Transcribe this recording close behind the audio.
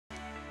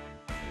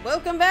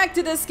Welcome back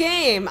to this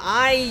game.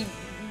 I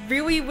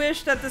really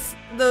wish that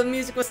the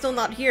music was still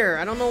not here.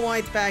 I don't know why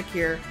it's back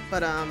here,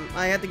 but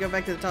I had to go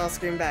back to the title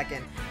screen back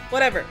in.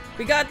 Whatever.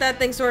 We got that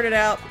thing sorted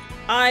out.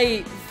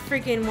 Why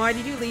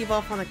did you leave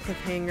off on a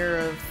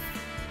cliffhanger of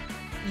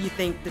you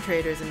think the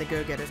traders and the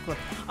go-getters club?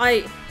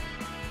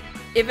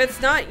 If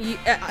it's not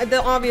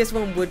the obvious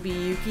one would be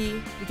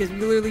Yuki, because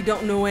we literally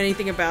don't know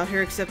anything about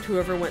her except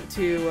whoever went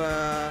to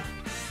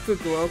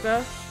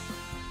Fukuoka.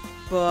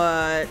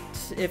 But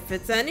if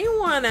it's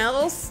anyone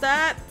else,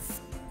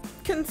 that's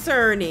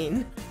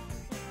concerning.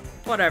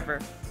 Whatever.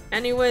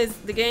 Anyways,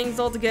 the gang's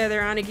all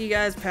together. Aniki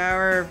guys,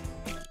 power.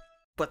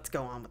 Let's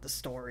go on with the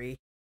story.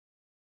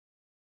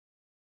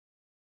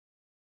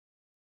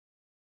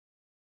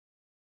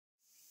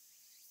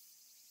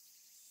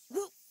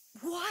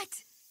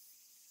 What?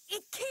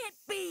 It can't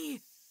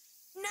be!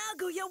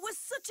 Nagoya was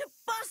such a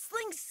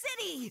bustling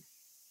city!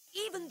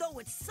 Even though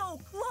it's so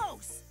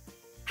close!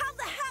 How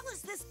the hell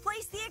is this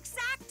place the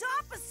exact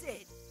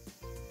opposite?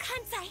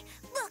 Kansai,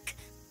 look!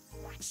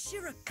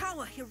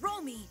 Shirakawa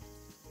Hiromi!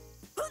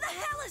 Who the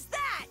hell is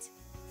that?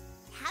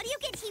 How do you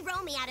get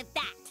Hiromi out of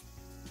that?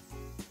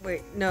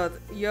 Wait, no,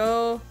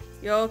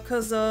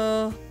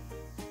 Yokozo.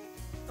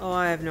 Oh,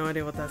 I have no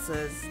idea what that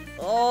says.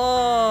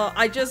 Oh,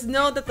 I just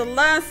know that the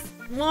last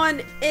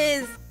one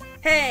is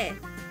hey,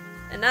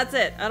 and that's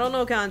it. I don't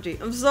know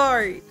kanji. I'm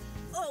sorry.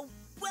 Oh,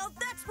 well,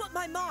 that's what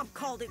my mom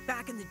called it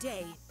back in the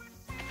day.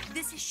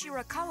 This is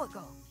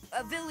Shirakawa-go,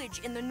 a village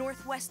in the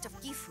northwest of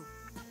Gifu.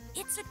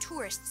 It's a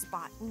tourist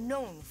spot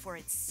known for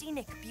its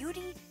scenic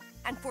beauty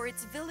and for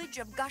its village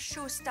of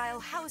gasho-style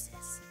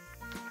houses.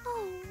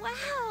 Oh,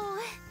 wow.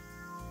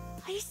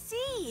 I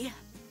see.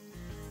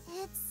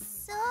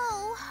 It's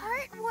so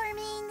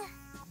heartwarming.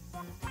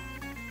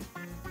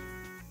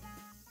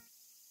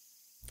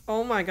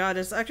 Oh my god,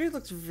 this actually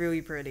looks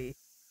really pretty.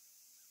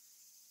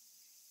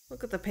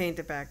 Look at the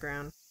painted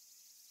background.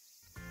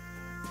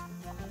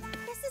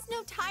 This is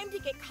no time to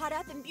get caught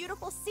up in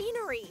beautiful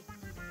scenery.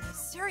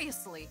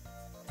 Seriously,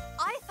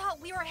 I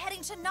thought we were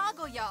heading to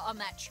Nagoya on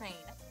that train.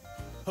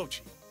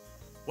 Pochi,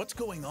 what's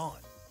going on?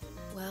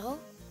 Well,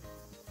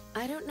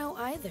 I don't know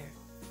either.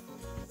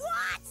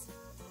 What?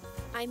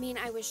 I mean,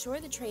 I was sure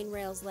the train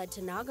rails led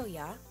to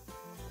Nagoya,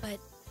 but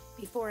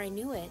before I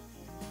knew it...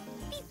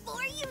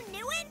 Before you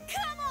knew it?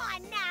 Come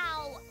on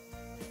now!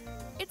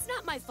 It's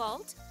not my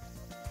fault.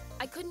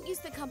 I couldn't use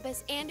the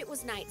compass and it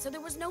was night, so there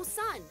was no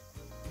sun.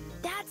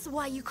 That's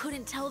why you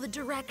couldn't tell the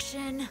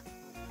direction.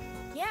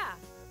 Yeah.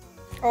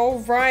 Oh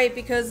right,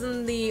 because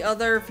in the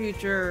other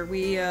future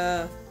we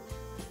actually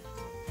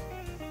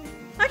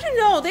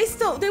no,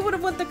 they would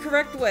have went the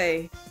correct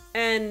way.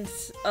 And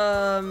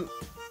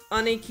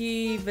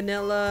Aniki,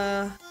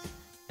 Vanilla,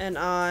 and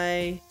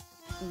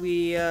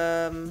we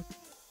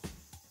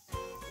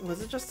was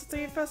it just the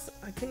three of us?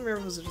 I couldn't remember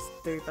if it was just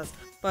the three of us.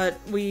 But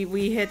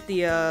we hit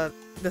the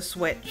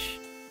switch.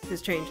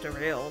 Just changed the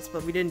rails,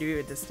 but we didn't do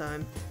it this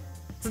time.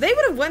 So they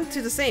would have went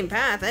to the same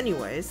path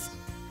anyways.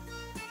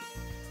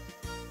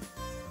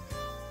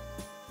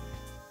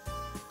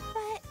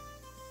 But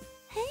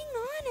hang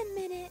on a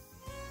minute.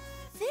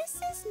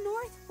 This is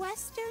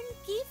northwestern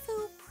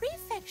Gifu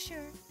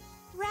Prefecture,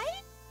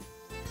 right?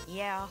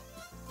 Yeah.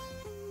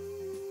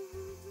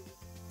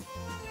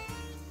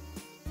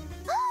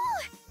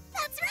 Oh,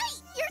 that's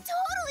right! You're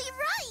totally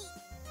right!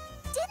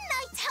 Didn't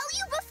I tell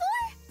you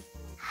before?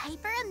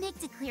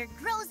 Hyperamygdaclear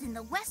grows in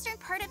the western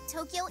part of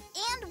Tokyo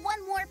and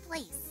one more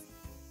place.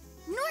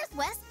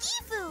 Northwest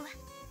Gifu!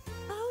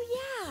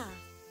 Oh, yeah.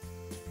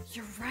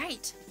 You're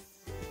right.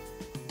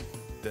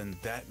 Then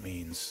that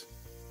means...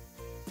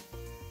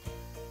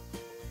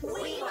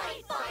 We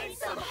might find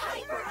some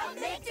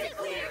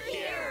hyperamygdaclear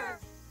here!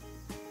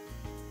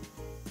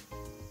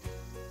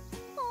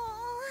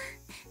 Oh,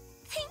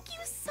 thank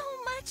you so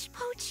much,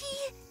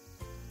 Pochi.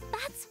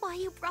 That's why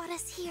you brought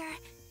us here.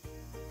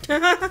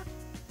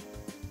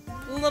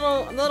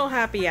 Little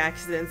happy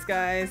accidents,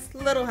 guys.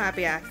 Little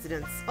happy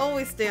accidents.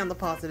 Always stay on the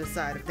positive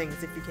side of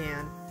things if you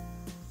can.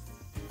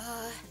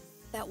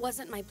 That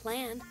wasn't my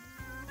plan.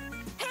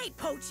 Hey,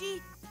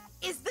 Pochi!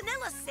 Is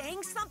Vanilla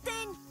saying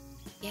something?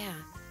 Yeah.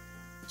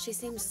 She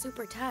seems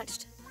super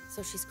touched,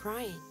 so she's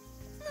crying.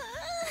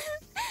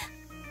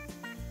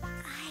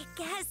 I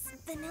guess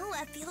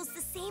Vanilla feels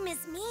the same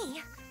as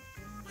me.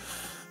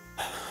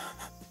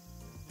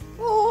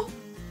 Oh.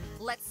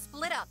 Let's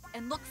split up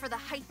and look for the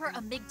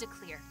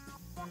hyperamygdaclear.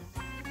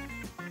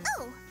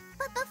 Oh,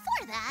 but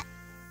before that,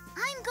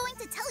 I'm going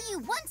to tell you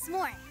once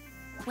more.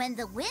 When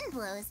the wind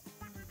blows,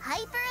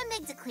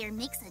 hyperamygdaclear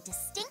makes a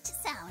distinct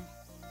sound.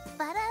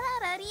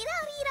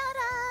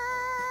 Ba-da-da-da-dee-da-dee-da-da.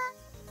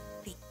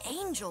 The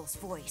angel's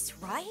voice,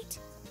 right?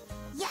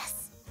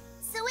 Yes.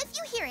 So if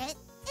you hear it,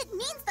 it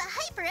means the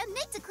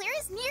hyperamygdaclear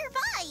is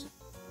nearby.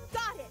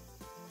 Got it!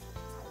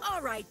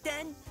 Alright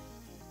then,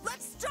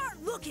 let's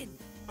start looking!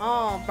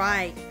 All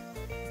right.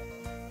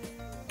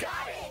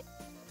 Got it!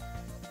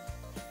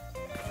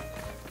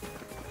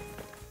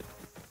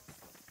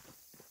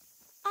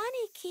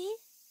 Aniki,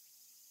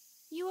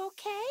 you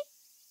okay?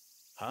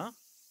 Huh?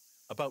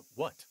 About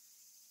what?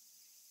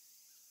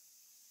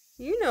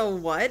 You know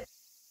what?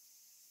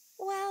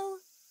 Well,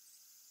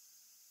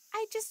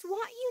 I just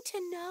want you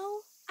to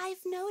know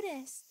I've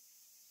noticed.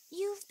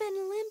 You've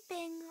been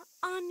limping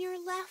on your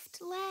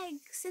left leg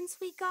since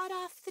we got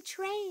off the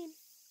train.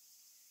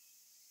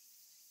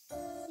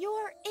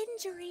 Your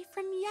injury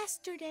from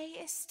yesterday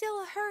is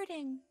still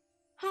hurting,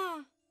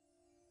 huh?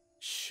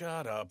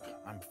 Shut up.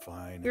 I'm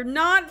fine. You're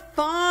not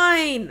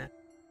fine!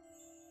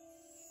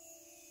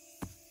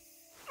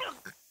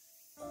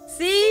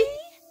 See?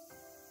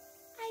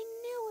 I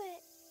knew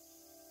it.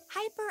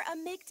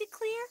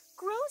 Hyperamygdaclear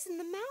grows in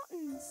the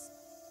mountains.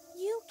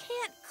 You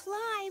can't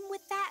climb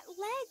with that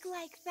leg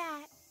like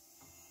that.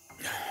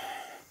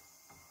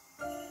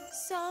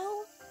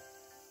 So,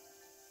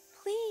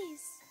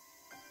 please,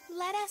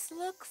 let us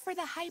look for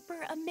the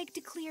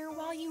hyperamygdaclear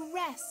while you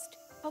rest,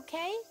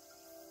 okay?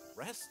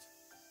 Rest?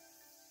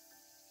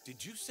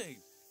 Did you say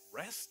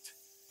rest?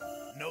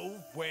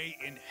 No way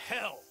in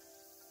hell!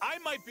 I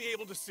might be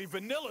able to see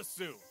Vanilla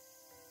soon!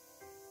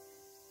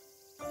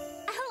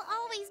 I'll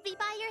always be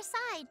by your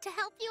side to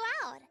help you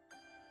out.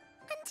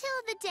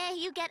 Until the day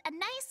you get a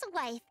nice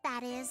wife,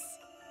 that is.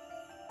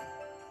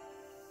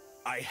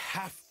 I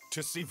have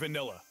to see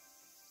Vanilla.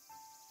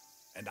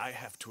 And I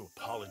have to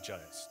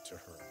apologize to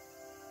her.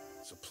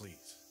 So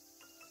please,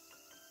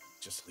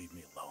 just leave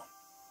me alone.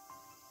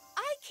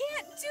 I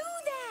can't do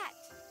that!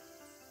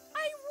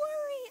 I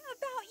worry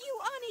about you,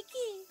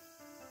 Aniki.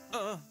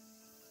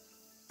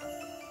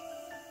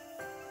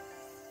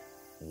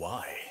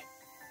 Why?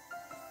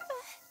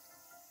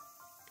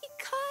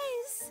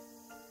 Because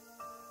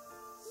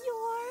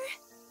you're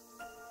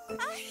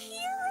a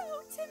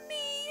hero to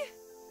me.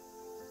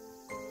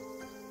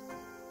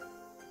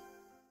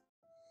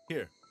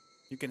 Here,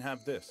 you can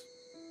have this.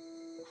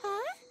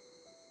 Huh?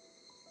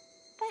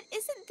 But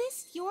isn't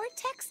this your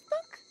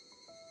textbook?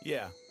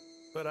 Yeah,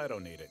 but I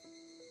don't need it.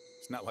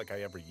 It's not like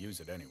I ever use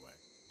it anyway.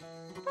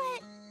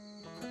 But,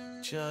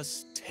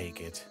 Just take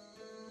it.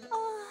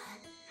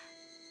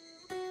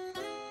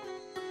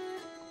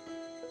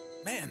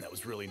 Man, that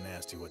was really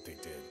nasty what they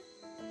did.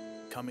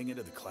 Coming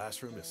into the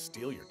classroom to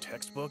steal your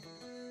textbook?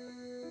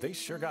 They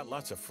sure got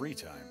lots of free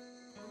time.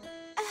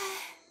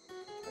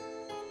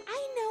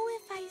 I know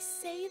if I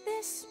say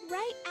this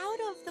right out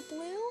of the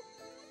blue,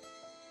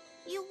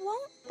 you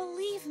won't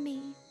believe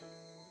me.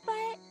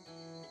 But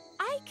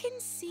I can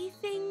see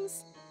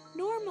things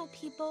normal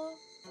people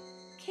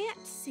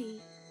can't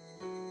see.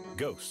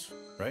 Ghosts,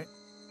 right?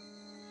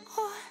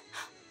 Oh.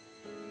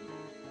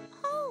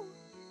 Oh.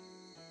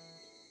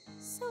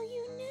 So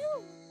you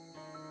knew.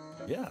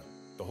 Yeah,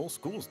 the whole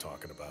school's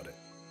talking about it.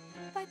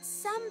 But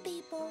some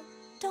people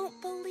don't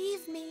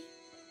believe me.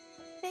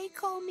 They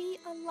call me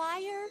a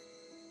liar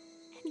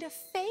and a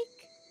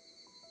fake.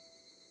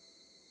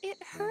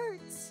 It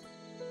hurts.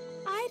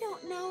 I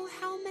don't know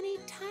how many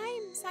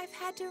times I've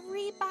had to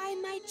re-buy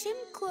my gym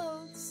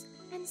clothes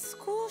and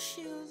school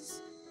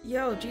shoes.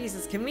 Yo,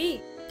 Jesus, can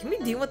we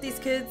deal with these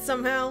kids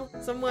somehow?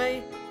 Some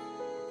way?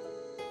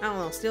 I don't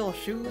know, steal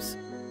shoes?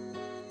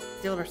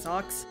 Steal their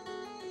socks?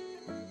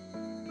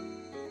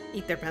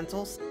 Eat their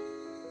pencils?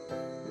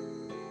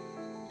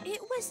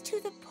 It was to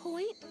the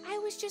point I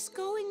was just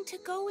going to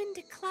go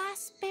into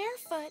class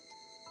barefoot.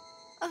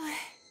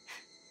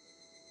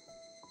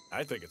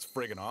 I think it's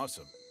friggin'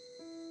 awesome.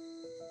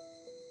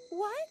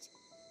 What?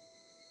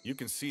 You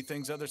can see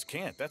things others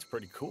can't. That's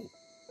pretty cool.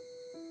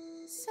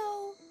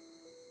 So,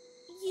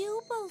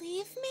 you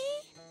believe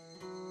me?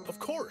 Of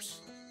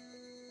course.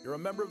 You're a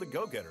member of the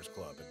Go-Getters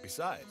Club, and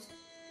besides,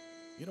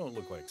 you don't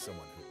look like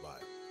someone who'd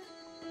lie.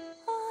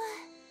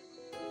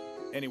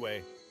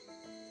 Anyway,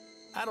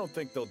 I don't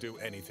think they'll do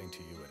anything to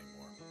you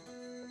anymore.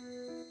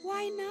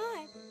 Why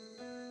not?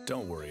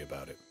 Don't worry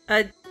about it.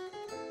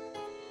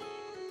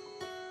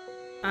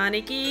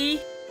 Aniki?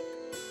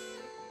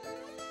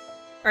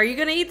 Are you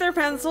gonna eat their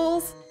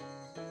pencils?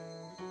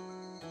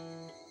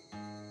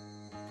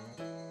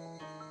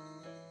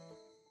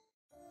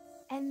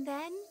 And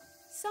then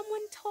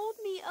someone told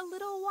me a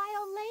little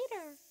while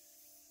later.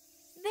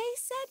 They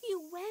said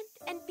you went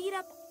and beat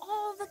up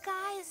all the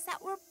guys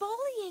that were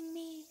bullying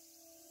me.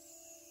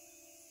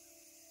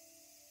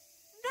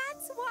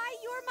 That's why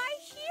you're my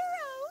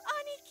hero,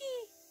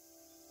 Aniki.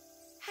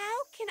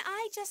 How can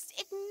I just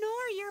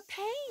ignore your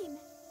pain?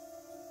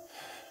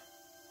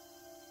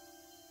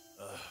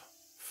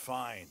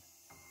 Fine.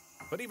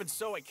 But even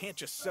so, I can't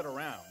just sit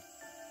around.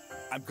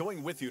 I'm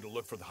going with you to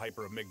look for the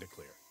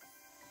hyperamygdaclear.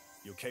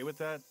 You okay with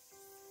that?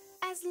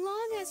 As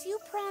long as you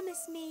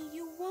promise me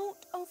you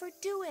won't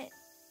overdo it.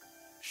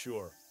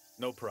 Sure.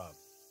 No problem.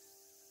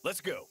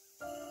 Let's go.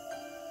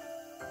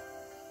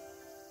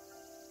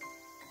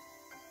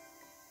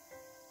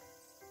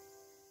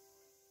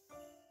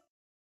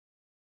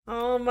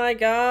 Oh my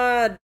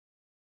god.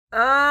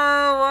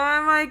 Oh, why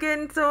am I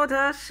getting so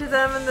attached to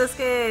them in this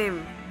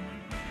game?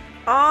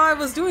 Oh, I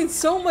was doing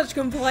so much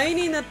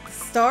complaining at the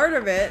start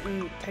of it,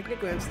 and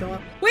technically I'm still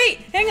on.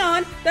 Wait, hang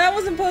on! That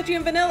wasn't Pochi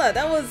and Vanilla,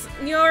 that was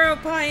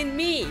Neuropie and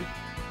me.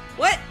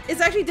 What?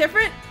 It's actually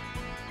different?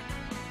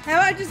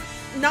 Have I just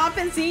not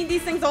been seeing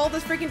these things all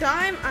this freaking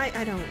time? I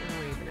don't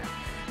even know.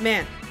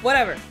 Man,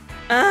 whatever.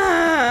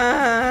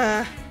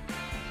 I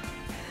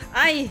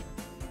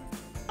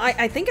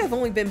think I've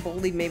only been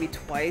bullied maybe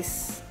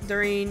twice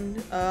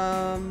during,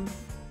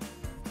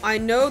 I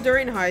know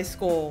during high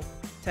school,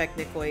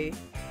 technically.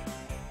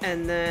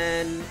 And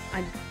then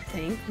I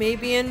think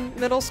maybe in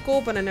middle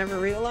school, but I never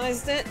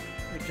realized it.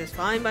 Which is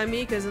fine by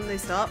me, because then they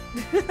stopped.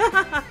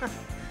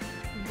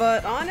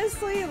 But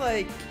honestly,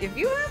 like, if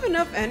you have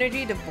enough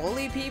energy to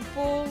bully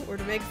people, or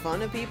to make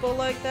fun of people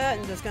like that,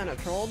 and just kind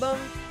of troll them,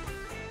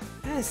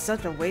 that is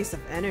such a waste of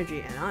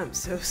energy, and I'm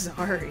so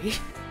sorry.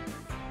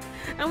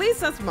 At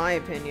least that's my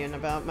opinion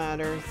about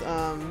matters.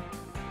 I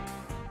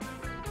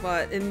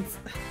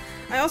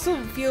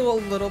also feel a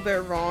little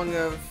bit wrong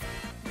of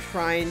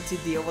trying to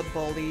deal with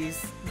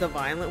bullies the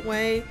violent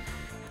way.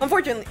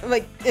 Unfortunately,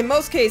 like, in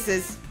most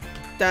cases,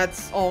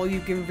 that's all you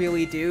can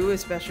really do,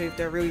 especially if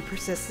they're really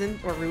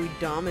persistent or really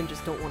dumb and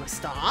just don't want to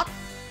stop.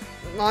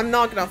 I'm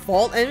not gonna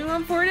fault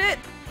anyone for it,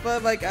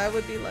 but like, I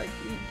would be like,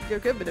 there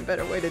could have been a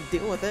better way to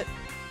deal with it.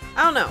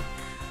 I don't know.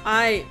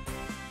 I've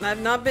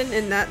not been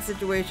in that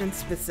situation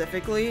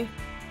specifically,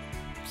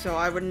 so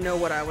I wouldn't know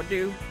what I would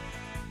do.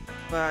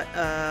 But,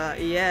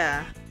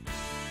 yeah.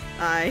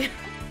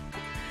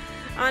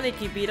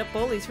 Aniki beat up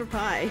bullies for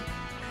pie.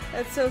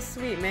 That's so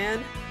sweet,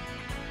 man.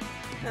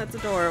 That's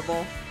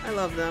adorable. I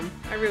love them.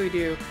 I really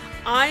do.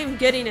 I'm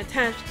getting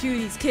attached to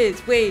these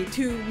kids way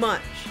too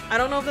much. I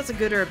don't know if that's a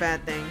good or a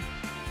bad thing,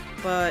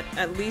 but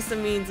at least it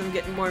means I'm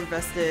getting more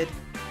invested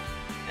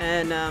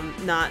and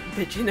not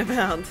bitching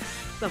about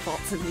the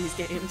faults in these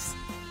games.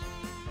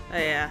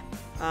 Yeah.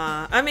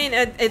 I mean,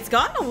 it's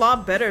gotten a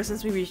lot better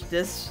since we reached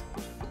this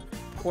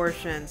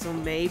portion, so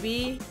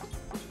maybe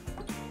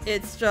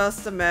it's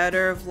just a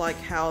matter of like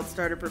how it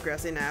started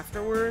progressing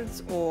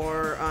afterwards,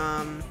 or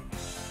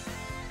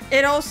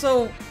it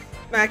also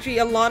actually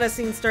a lot of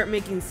scenes start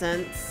making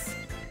sense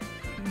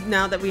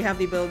now that we have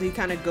the ability to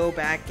kind of go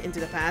back into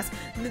the past.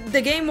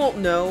 The game won't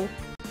know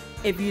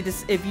if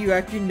you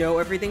actually know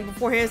everything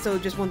beforehand, so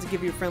it just wants to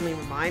give you a friendly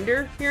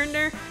reminder here and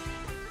there.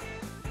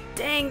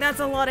 Dang, that's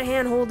a lot of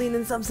hand-holding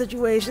in some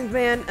situations,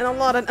 man, and a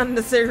lot of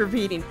unnecessary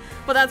repeating.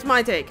 But that's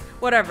my take.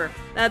 Whatever.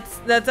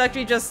 That's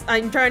actually just,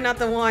 I'm trying not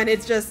to whine,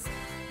 it's just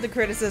the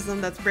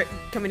criticism that's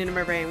coming into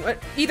my brain.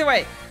 Either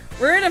way,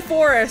 we're in a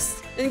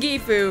forest in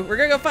Gifu. We're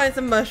gonna go find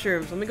some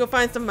mushrooms. Let me go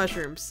find some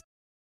mushrooms.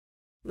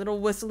 Little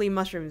whistly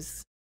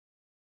mushrooms.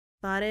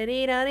 I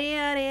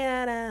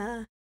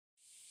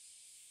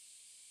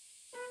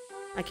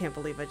can't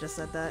believe I just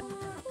said that.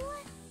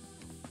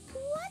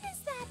 What is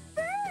that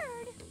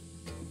bird?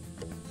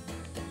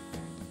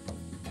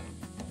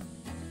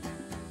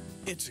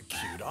 It's a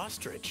cute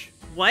ostrich.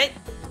 What?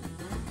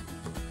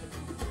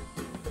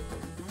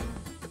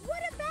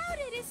 What about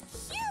it is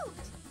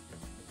cute?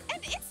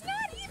 And it's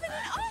not even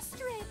an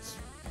ostrich!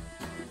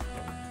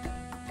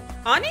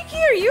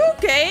 Aniki, are you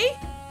okay?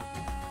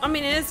 I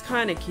mean, it is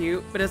kind of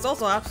cute, but it's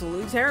also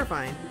absolutely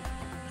terrifying.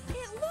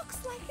 It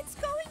looks like it's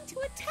going to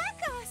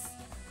attack us!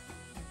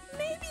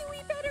 Maybe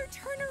we better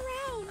turn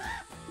around.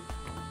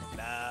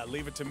 Nah,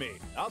 leave it to me.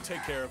 I'll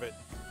take care of it.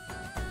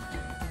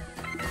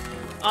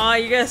 Aw,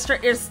 you gotta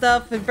strut your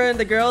stuff in front of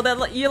the girl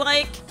that you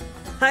like?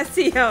 I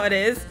see how it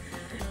is.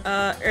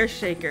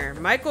 Earthshaker.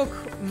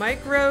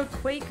 Micro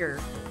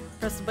Quaker.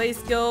 Press the base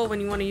skill when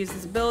you want to use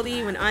this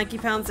ability. When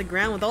Aniki pounds the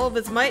ground with all of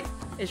its might,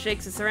 it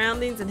shakes the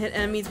surroundings and hit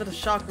enemies with a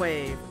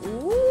shockwave.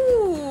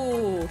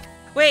 Ooh!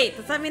 Wait,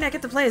 does that mean I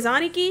get to play as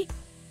Aniki?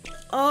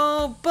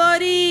 Oh,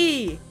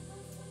 buddy!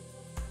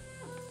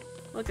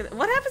 Look at it.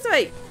 What happens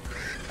if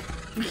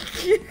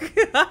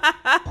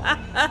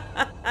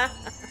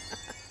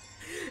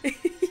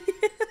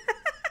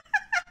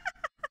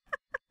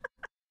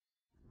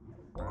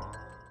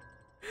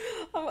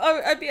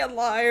I'd be a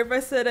liar if I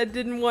said I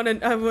didn't want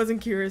to. I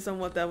wasn't curious on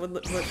what that would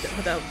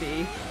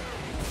be.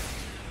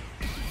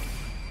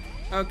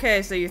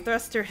 Okay, so you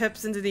thrust your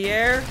hips into the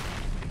air.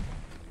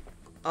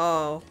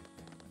 Oh.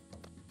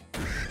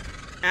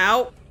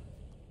 Ow.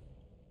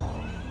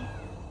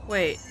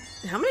 Wait,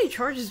 how many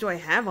charges do I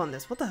have on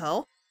this? What the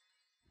hell?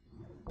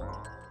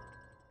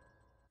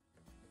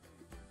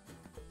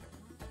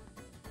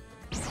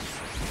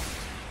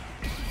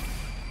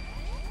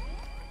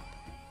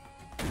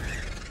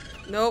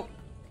 Nope.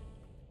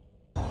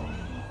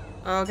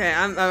 Okay,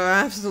 I'm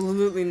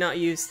absolutely not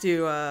used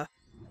to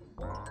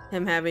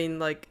him having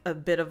like a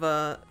bit of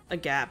a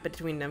gap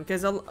between them,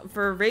 because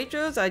for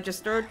Rachos I just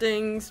start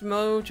things.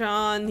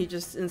 Mo-chan, he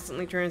just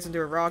instantly turns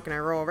into a rock and I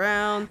roll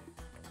around.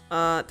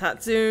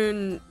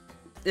 Tatsune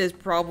is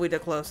probably the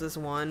closest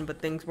one, but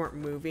things weren't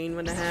moving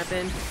when it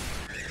happened.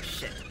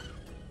 Shit.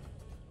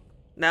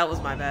 That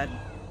was my bad.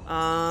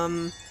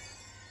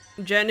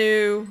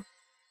 Genu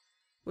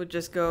would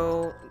just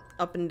go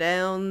up and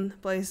down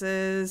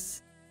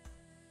places.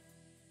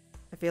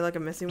 I feel like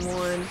I'm missing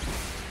one.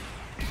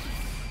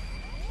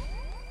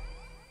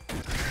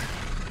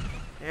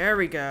 There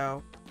we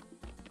go.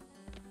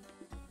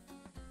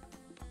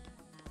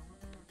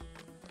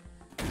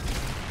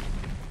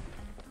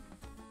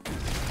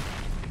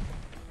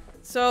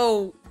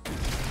 So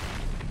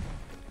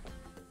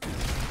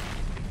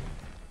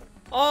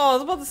Oh, I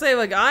was about to say,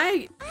 like,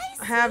 I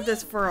have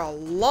this for a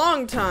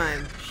long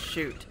time.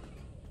 Shoot.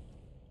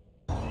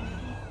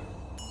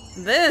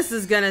 This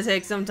is gonna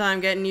take some time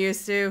getting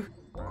used to.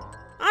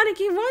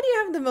 Aniki, why do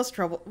you have the most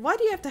trouble? Why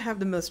do you have to have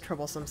the most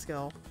troublesome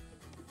skill?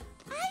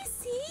 I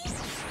see.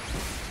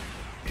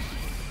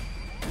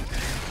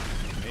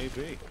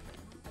 Maybe.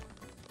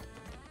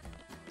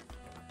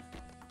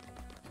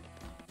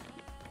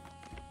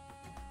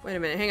 Wait a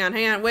minute, hang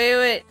on,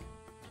 wait.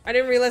 I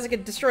didn't realize I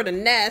could destroy the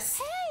nest.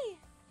 Hey!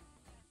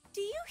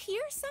 Do you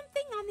hear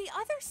something on the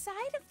other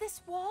side of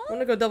this wall? I'm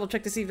gonna go double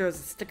check to see if there was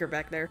a sticker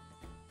back there.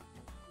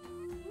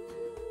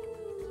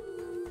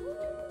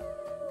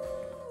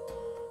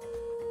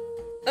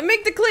 I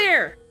make the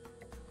clear!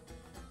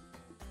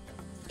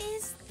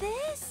 Is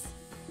this?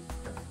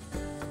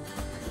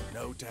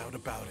 No doubt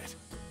about it.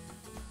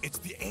 It's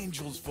the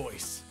angel's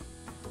voice.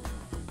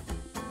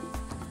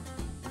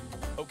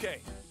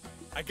 Okay,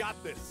 I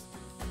got this.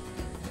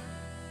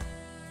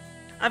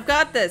 I've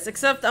got this,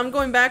 except I'm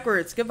going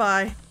backwards.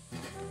 Goodbye.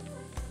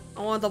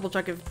 I want to double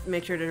check if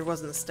make sure there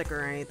wasn't a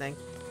sticker or anything.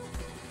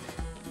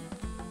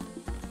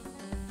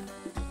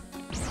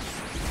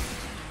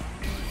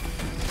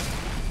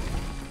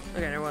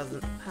 Okay, there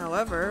wasn't.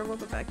 However, we'll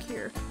go back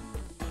here.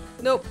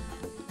 Nope.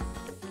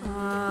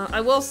 I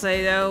will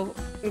say though,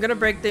 I'm gonna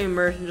break the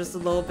immersion just a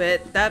little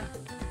bit. That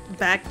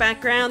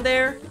background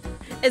there,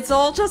 it's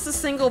all just a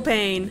single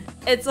pane.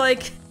 It's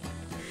like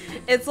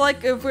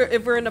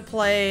if we're in a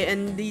play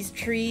and these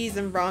trees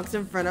and rocks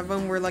in front of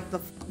them were like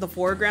the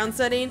foreground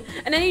setting,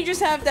 and then you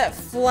just have that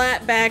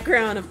flat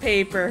background of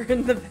paper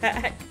in the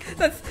back.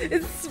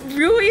 It's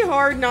really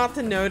hard not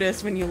to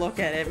notice when you look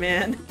at it,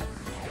 man.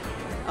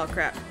 Oh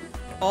crap.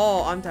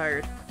 Oh, I'm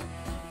tired.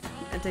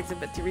 It takes a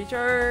bit to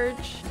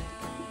recharge.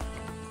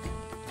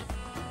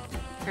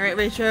 Alright,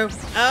 Rachel.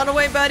 Out of the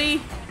way, buddy!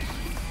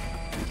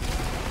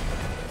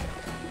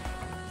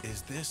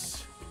 Is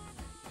this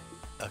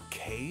a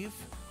cave?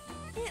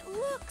 It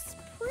looks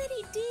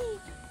pretty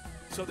deep.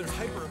 So there's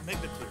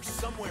hyper-amygdala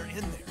somewhere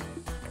in there.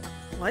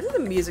 Why did the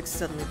music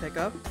suddenly pick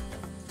up?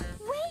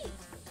 Wait!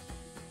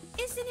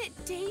 Isn't it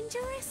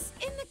dangerous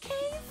in the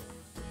cave?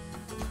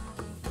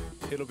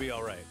 It'll be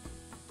all right.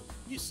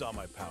 You saw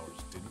my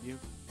powers, didn't you?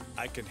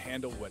 I can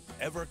handle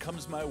whatever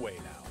comes my way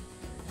now.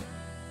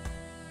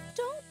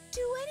 Don't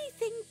do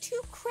anything too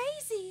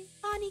crazy,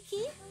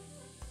 Aniki.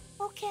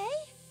 Okay?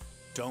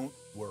 Don't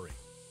worry.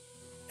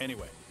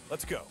 Anyway,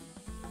 let's go.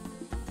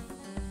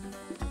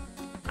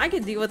 I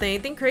can deal with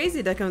anything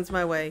crazy that comes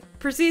my way.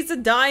 Proceeds to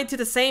die to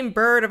the same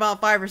bird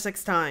about 5 or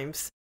 6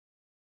 times.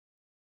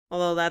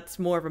 Although that's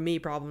more of a me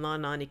problem, not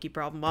an Aniki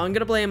problem. Well, I'm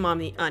gonna blame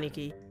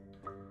Aniki.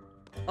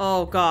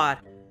 Oh god.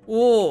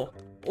 Ooh.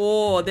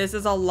 Oh, this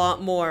is a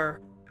lot more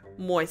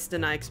moist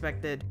than I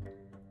expected.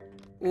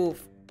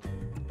 Oof.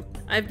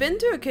 I've been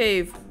to a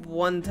cave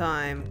one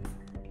time.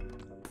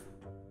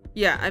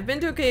 Yeah, I've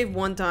been to a cave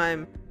one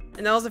time,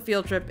 and that was a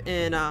field trip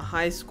in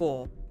high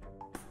school.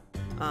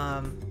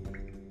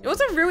 It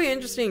was a really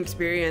interesting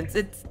experience.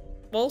 It's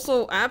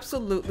also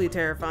absolutely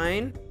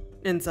terrifying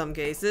in some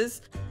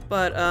cases,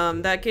 but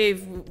that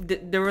cave,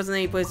 there wasn't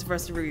any place for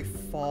us to really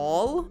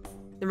fall.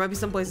 There might be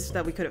some places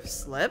that we could have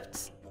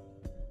slipped.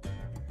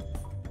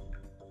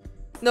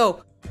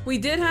 No, we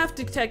did have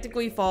to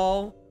technically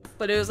fall,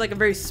 but it was like a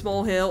very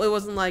small hill. It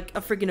wasn't like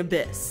a freaking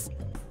abyss.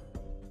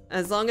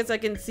 As long as I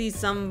can see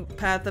some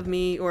path of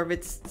me, or if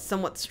it's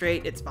somewhat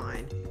straight, it's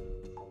fine.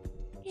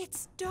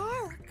 It's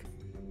dark,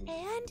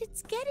 and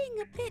it's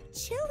getting a bit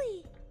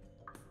chilly.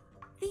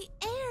 The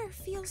air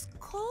feels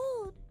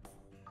cold.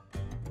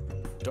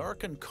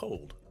 Dark and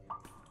cold.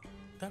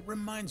 That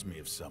reminds me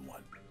of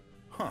someone.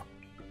 Huh.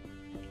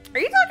 Are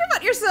you talking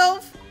about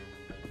yourself?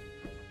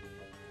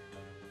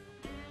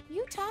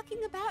 You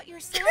talking about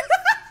yourself?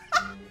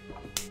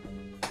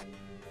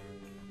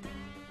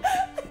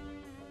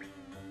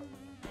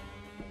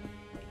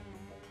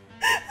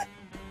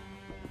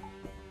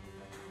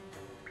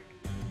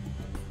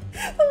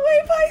 The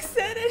way I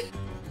said it.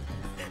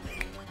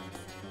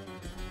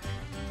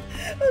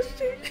 Oh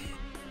shoot.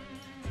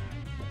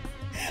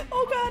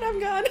 Oh god, I'm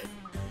gone.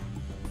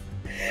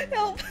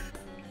 Help.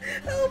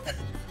 Help.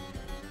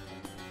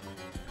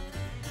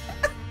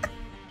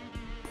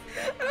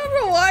 I don't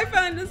know why I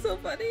found this so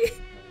funny.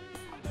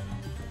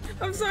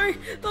 I'm sorry.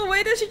 The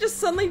way that she just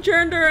suddenly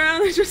turned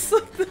around and just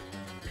like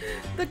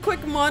the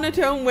quick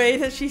monotone way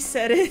that she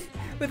said it,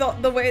 with all,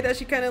 the way that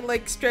she kind of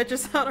like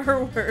stretches out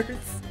her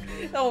words.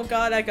 Oh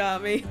god, that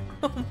got me.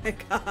 Oh my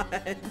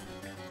god.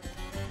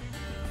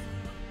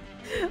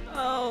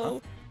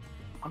 Oh.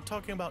 I'm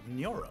talking about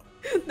Nyoro.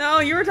 No,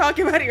 you were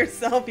talking about it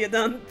yourself, you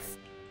dunce.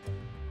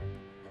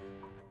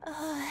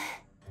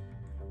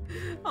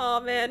 Oh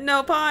man,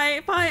 no,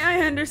 Pi, I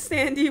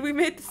understand you. We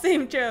made the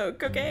same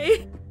joke,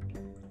 okay?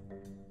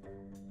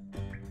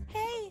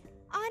 Hey,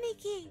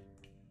 Aniki.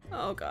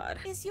 Oh god.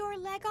 Is your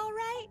leg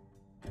alright?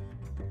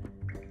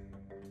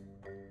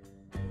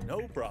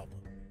 No problem.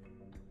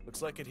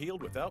 Looks like it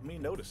healed without me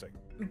noticing.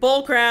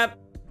 Bullcrap.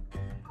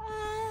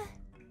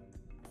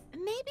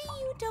 Maybe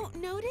you don't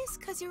notice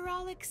because you're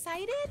all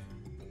excited?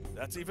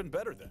 That's even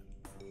better then.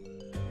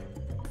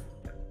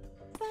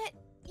 But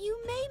you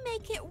may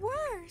make it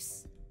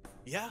worse.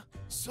 Yeah,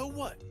 so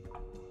what?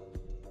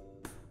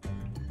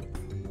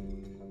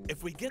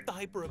 If we get the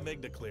Hyper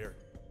Amygdala clear,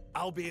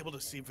 I'll be able to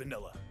see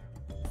Vanilla.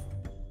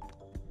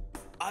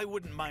 I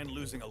wouldn't mind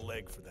losing a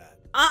leg for that.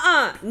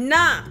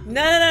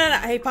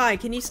 Nah. Hey, Pi,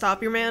 can you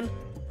stop your man?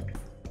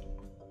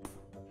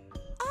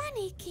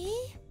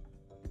 Aniki?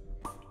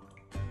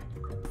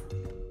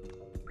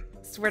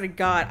 Swear to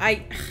God,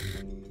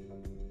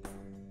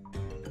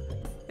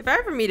 if I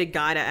ever meet a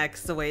guy that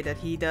acts the way that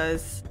he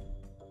does,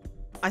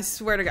 I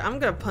swear to God, I'm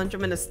gonna punch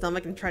him in the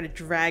stomach and try to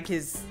drag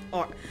his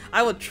arm.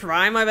 I will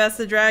try my best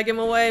to drag him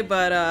away,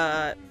 but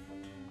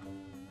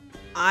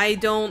I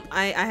don't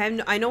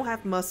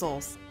have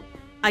muscles.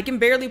 I can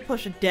barely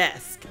push a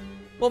desk.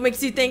 What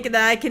makes you think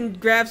that I can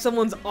grab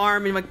someone's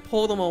arm and like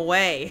pull them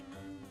away?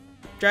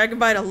 Drag him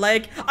by the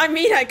leg? I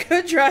mean, I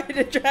could try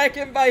to drag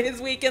him by his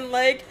weakened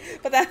leg,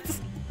 but that's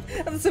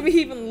if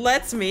he even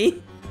lets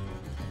me.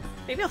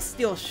 Maybe I'll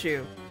steal a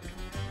shoe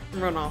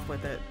and run off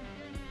with it.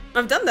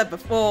 I've done that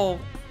before.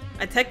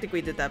 I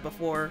technically did that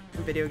before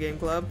in Video Game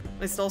Club.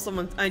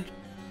 I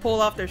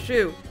pulled off their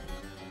shoe.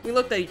 We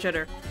looked at each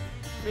other.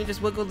 And he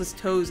just wiggled his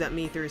toes at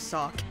me through his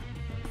sock.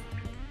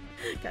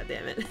 God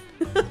damn it.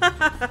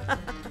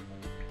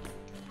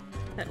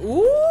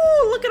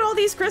 Ooh, look at all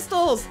these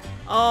crystals!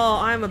 Oh,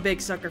 I'm a big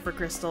sucker for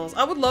crystals.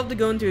 I would love to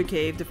go into a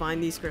cave to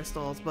find these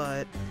crystals,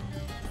 but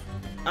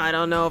I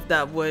don't know if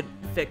that would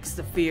fix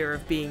the fear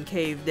of being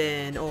caved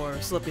in or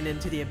slipping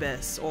into the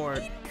abyss or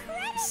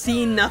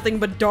seeing nothing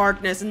but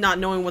darkness and not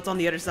knowing what's on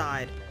the other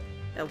side.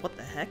 What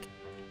the heck?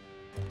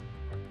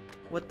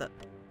 What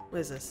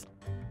is this?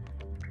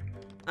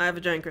 I have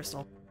a giant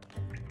crystal.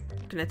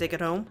 Can I take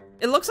it home?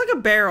 It looks like a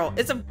barrel.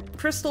 It's a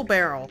crystal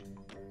barrel.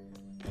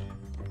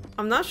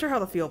 I'm not sure how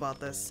to feel about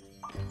this.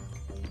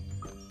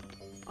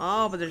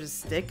 Oh, but there's a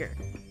sticker.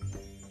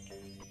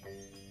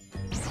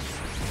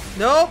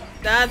 Nope,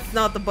 that's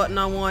not the button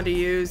I wanted to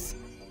use.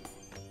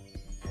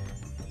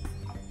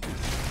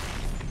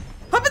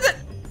 Hop in it!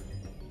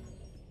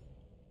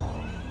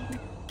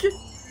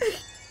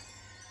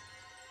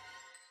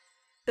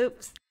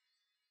 Oops.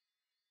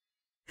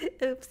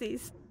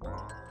 Oopsies.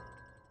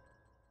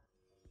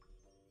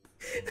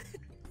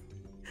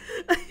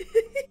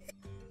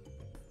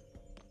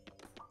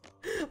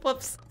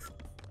 Whoops.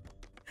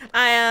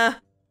 I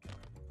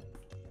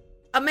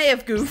may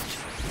have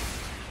goofed.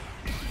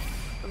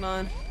 Come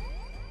on.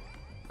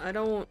 I'm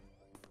a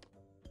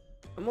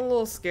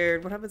little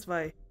scared. What happens if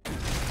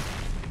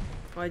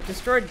I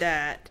destroyed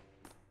that?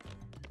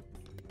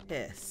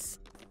 Piss.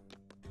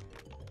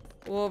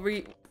 We'll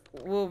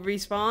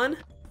respawn?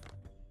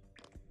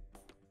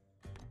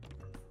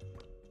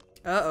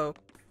 Uh-oh.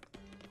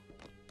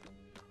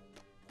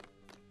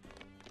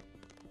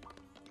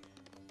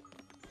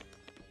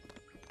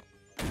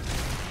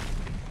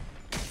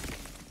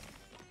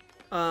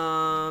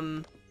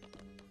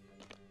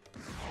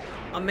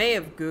 I may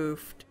have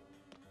goofed.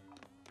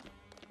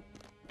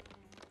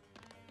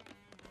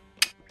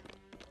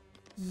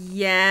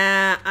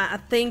 Yeah, I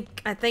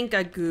think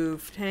I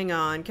goofed. Hang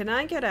on. Can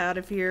I get out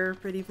of here,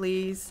 pretty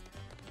please?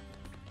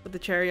 With the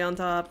cherry on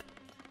top?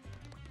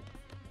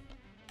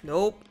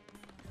 Nope.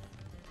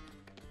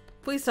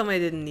 Please tell me I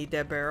didn't need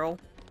that barrel.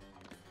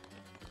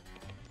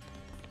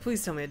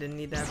 Please tell me I didn't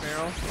need that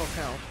barrel. Oh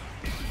hell.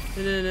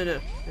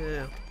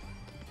 No.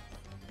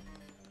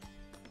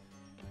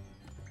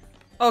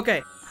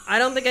 Okay, I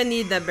don't think I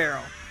need that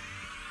barrel.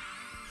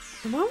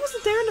 And why was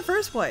it there in the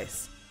first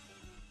place?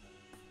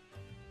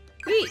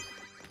 Wait.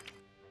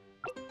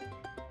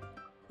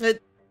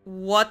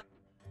 What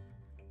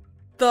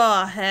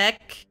the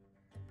heck?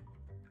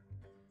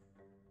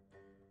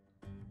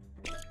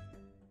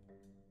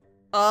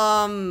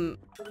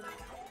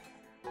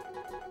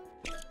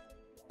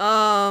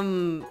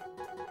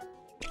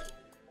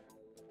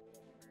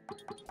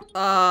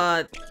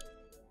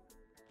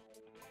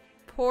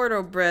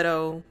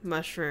 Portobello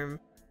mushroom.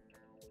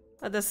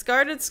 A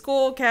discarded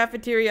school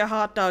cafeteria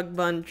hot dog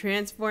bun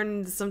transformed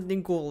into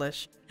something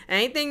ghoulish.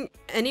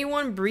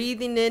 Anyone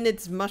breathing in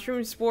its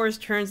mushroom spores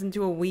turns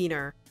into a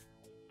wiener.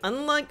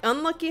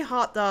 Unlucky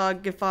hot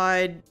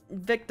dog-ified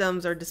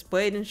victims are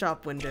displayed in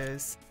shop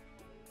windows.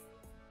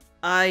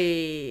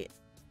 There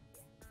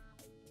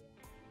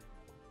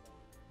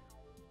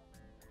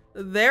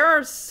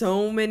is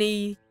so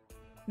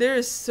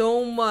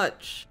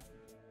much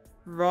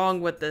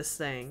wrong with this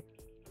thing.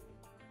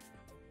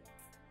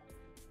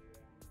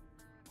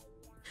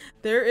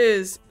 There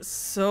is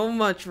so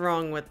much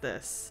wrong with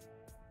this.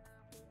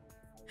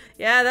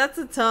 Yeah, that's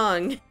a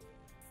tongue.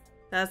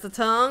 That's a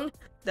tongue.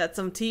 That's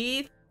some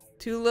teeth.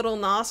 2 little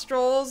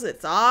nostrils.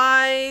 It's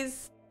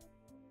eyes.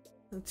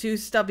 2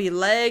 stubby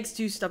legs.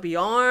 2 stubby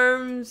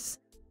arms.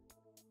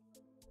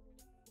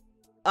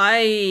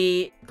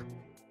 I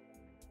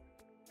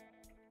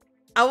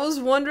was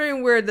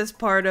wondering where this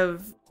part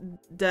of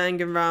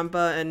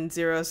Danganronpa and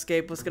Zero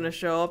Escape was gonna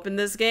show up in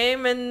this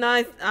game, and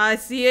I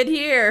see it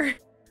here.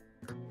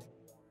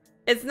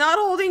 It's not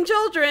holding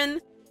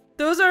children.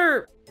 Those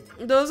are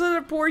Those are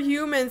the poor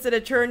humans that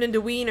had turned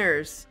into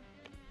wieners.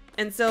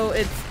 And so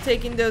it's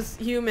taking those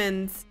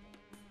humans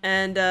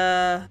and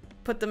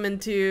put them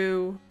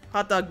into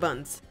hot dog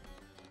buns.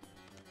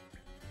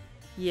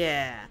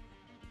 Yeah.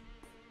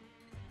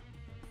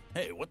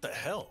 Hey, what the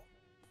hell?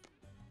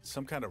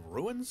 Some kind of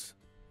ruins?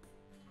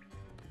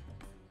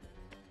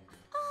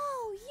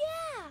 Oh,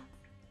 yeah!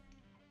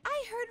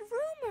 I heard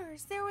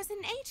rumors there was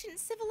an ancient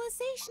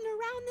civilization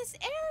around this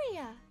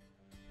area.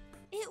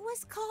 It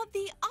was called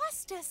the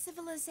Asta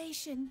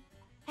civilization,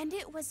 and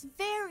it was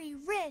very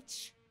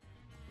rich.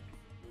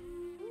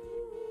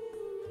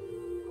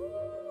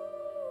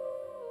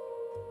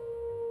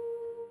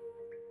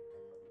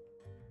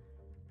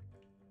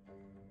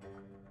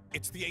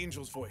 It's the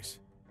angel's voice.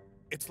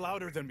 It's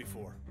louder than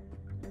before.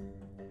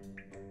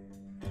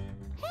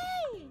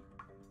 Hey!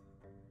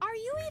 Are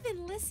you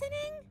even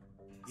listening?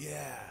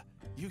 Yeah,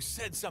 you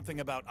said something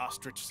about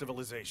ostrich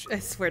civilization. I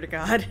swear to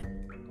God.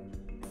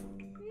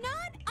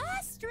 Not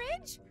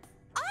ostrich!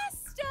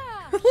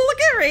 Asta!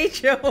 Look at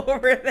Rachel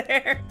over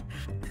there.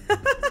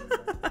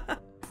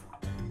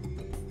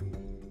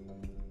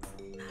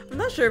 I'm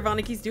not sure if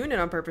Aniki's doing it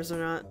on purpose or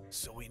not.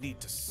 So we need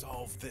to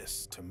solve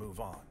this to move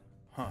on,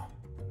 huh?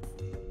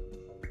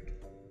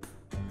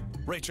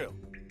 Rachel,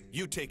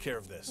 you take care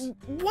of this.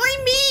 Why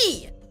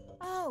me?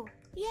 Oh,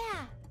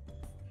 yeah.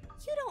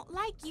 You don't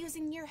like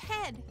using your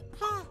head,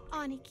 huh,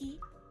 Aniki?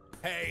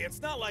 Hey,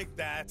 it's not like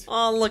that.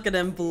 Oh, look at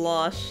him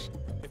blush.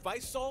 If I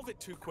solve it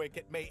too quick,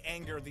 it may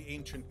anger the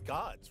ancient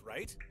gods,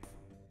 right?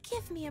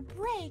 Give me a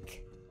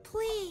break,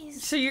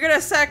 please. So you're gonna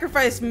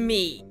sacrifice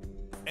me?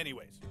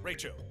 Anyways,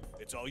 Rachel,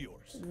 it's all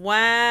yours.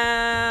 Wow.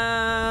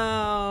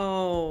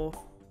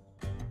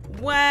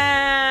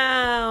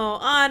 Wow.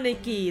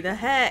 Aniki, the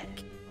heck?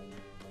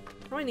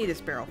 What do I need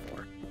this barrel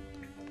for?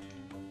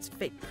 It's a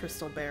fake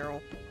crystal barrel.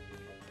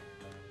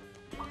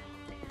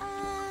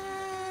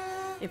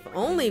 If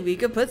only we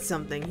could put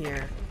something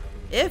here.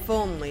 If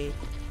only.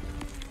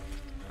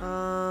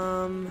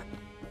 I'm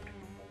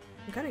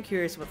kind of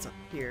curious what's up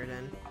here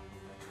then.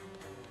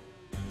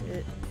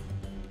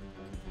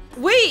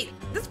 Wait!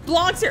 This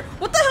blocks here!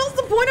 What the hell's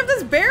the point of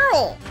this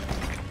barrel?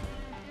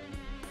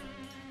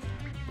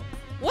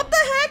 What the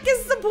heck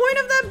is the point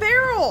of that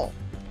barrel?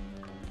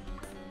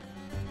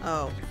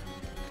 Oh.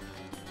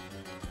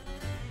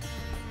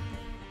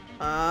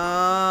 Oh.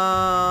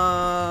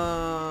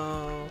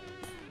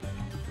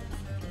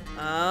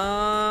 Oh.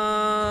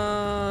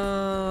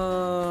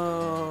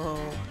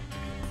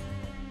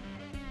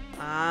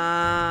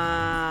 Ah.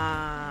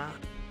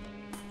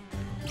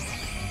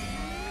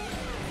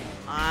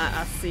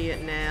 I see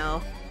it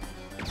now.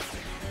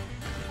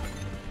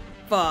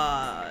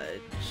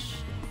 Fudge.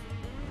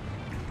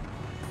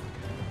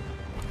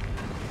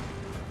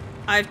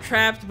 I've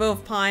trapped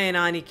both Pi and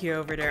Aniki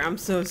over there. I'm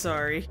so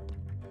sorry.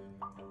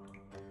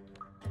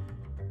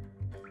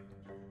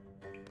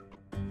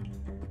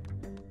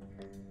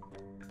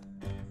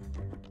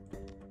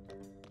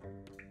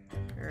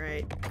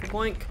 Alright,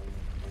 boink.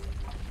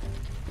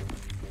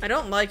 I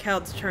don't like how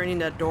it's turning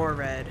that door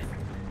red.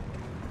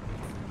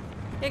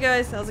 Hey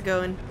guys, how's it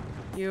going?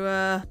 You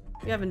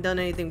haven't done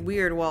anything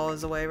weird while I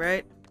was away,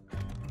 right?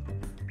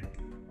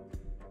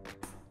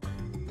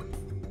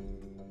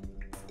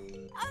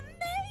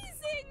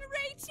 Amazing,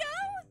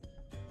 Rachel!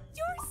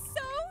 You're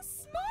so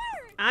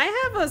smart! I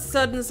have a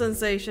sudden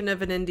sensation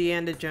of an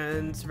Indiana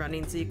Jones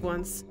running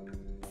sequence.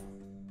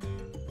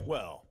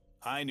 Well,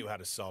 I knew how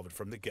to solve it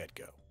from the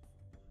get-go.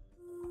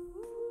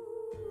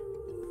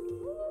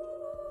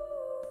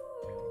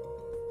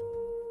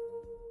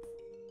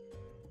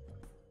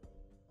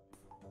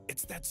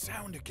 It's that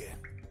sound again.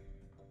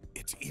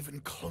 It's even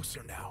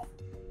closer now.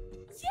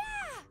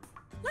 Yeah!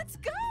 Let's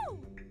go!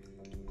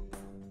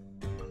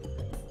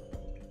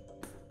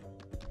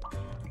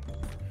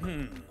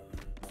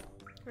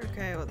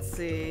 Okay, let's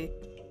see.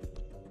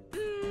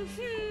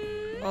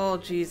 Oh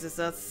Jesus,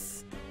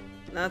 that's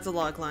a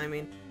lot of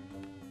climbing.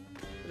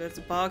 There's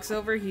a box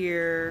over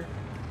here.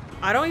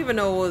 I don't even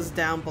know what was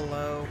down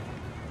below.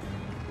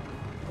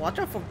 Watch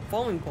out for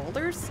falling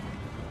boulders?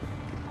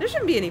 There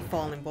shouldn't be any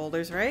falling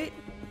boulders, right?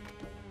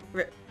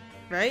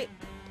 Right?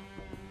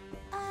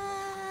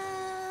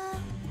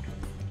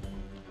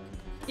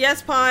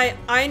 Yes, Pi.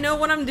 I know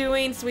what I'm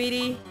doing,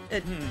 sweetie.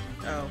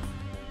 Oh.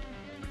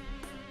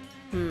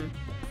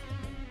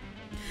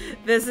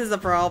 This is a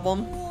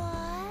problem.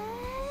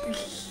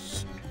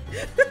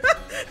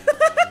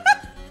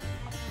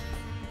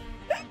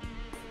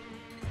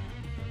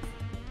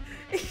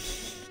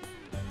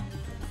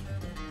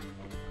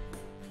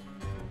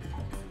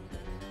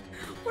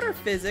 What are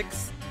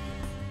physics?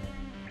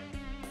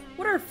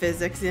 What are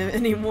physics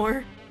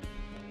anymore?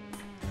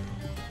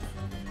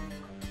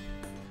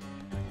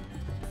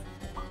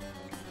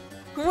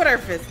 What are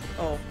physics?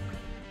 Oh.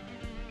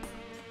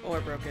 Oh, I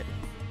broke it.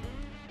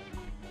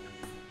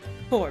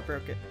 Oh, I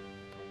broke it.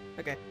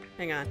 Okay,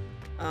 hang on.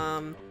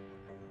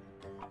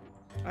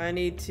 I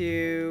need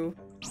to...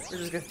 We're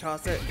just gonna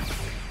toss it.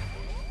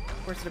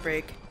 Where's the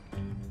break?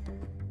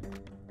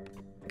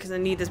 Because I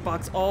need this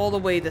box all the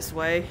way this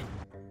way.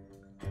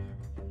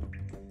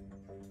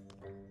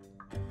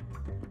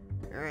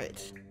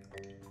 Alright.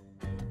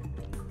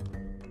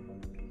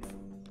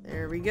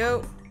 There we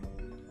go.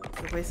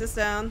 We'll place this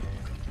down.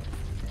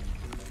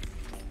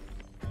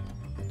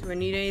 Do I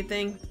need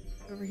anything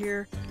over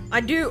here?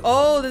 I do!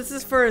 Oh, this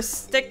is for a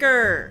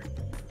sticker!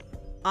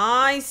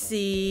 I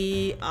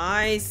see.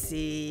 I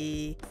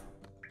see.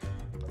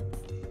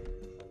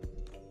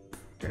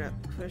 Gonna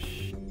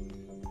push.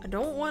 I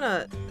don't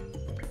wanna.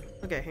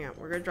 Okay, hang on.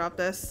 We're gonna drop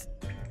this.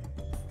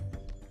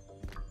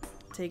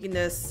 Taking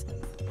this.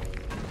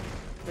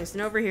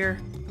 Placing it over here.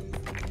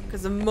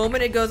 Because the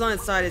moment it goes on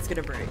its side, it's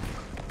gonna break.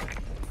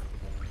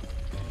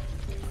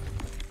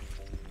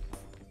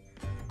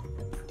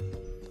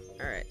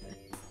 Alright.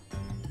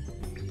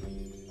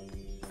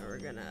 We're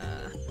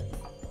gonna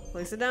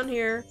place it down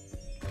here.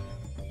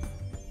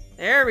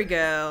 There we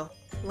go.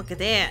 Look at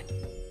that.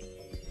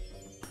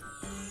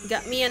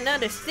 Got me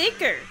another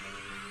sticker.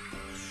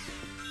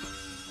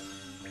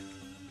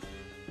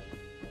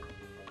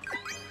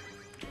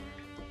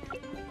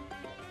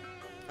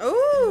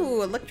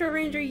 Oh, Electro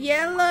Ranger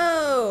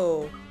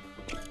Yellow.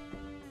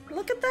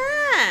 Look at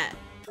that.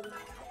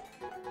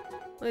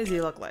 What does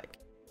he look like?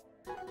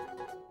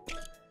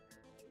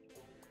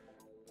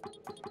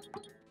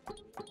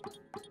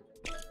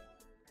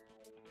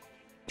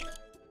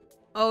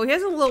 Oh, he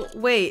has a little.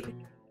 Wait.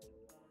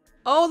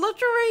 Oh,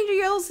 Electro Ranger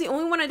Yellow's the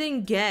only one I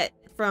didn't get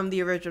from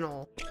the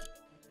original.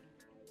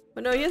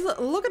 But no, he has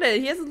a, look at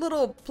it. He has a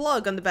little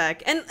plug on the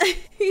back, and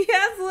he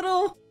has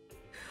little.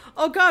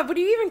 Oh God, what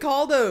do you even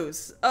call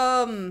those?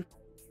 I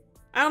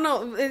don't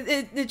know.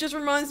 It just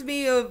reminds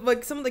me of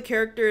like some of the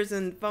characters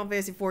in Final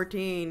Fantasy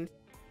XIV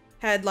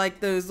had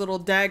like those little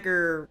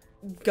dagger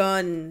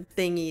gun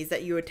thingies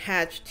that you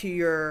attach to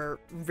your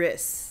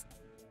wrists.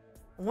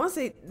 I want to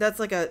say that's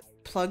like a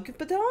plug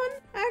baton,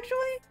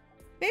 actually?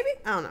 Maybe?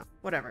 I don't know.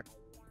 Whatever.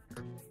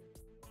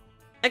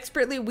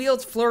 Expertly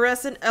wields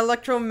fluorescent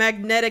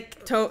electromagnetic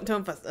it's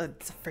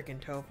a freaking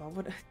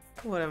topaz.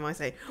 What am I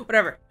saying?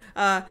 Whatever.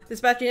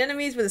 Dispatching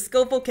enemies with a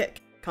skillful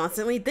kick.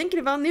 Constantly thinking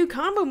about new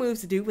combo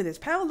moves to do with his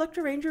pal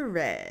Electro Ranger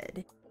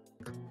Red.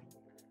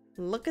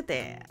 Look at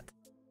that.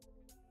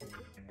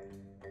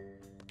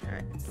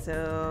 Alright,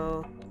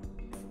 so...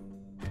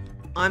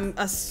 I'm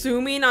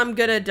assuming I'm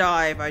gonna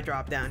die if I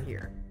drop down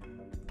here.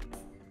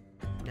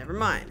 Never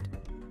mind.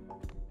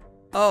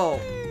 Oh,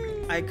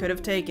 I could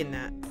have taken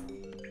that.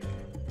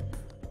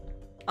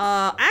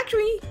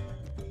 Actually,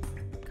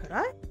 could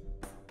I?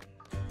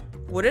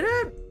 Would it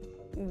have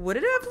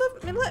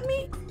let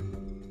me?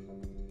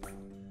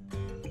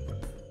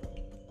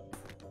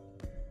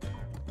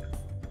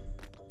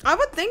 I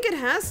would think it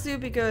has to,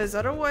 because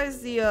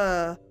otherwise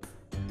the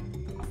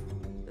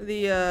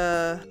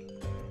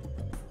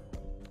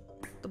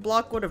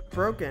block would have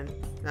broken.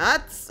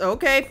 That's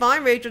okay,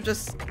 fine, Rachel,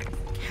 just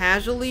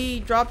casually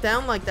drop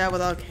down like that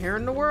without a care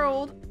in the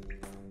world.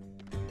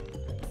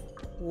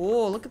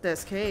 Whoa, look at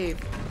this cave.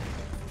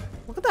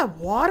 Look at that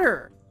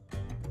water.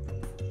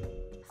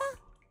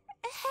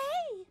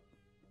 Hey!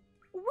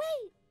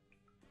 Wait!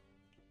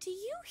 Do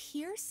you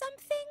hear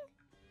something?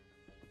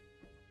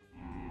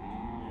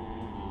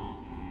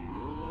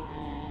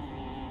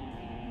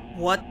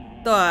 What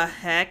the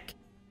heck?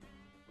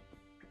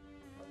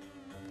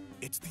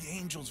 It's the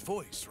angel's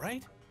voice,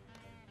 right?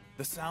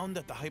 The sound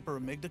that the hyper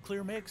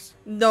amygdaclear makes?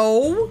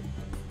 No.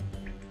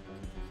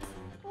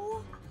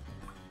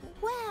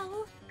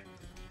 Well,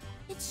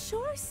 it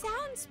sure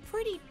sounds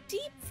pretty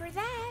deep for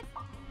that.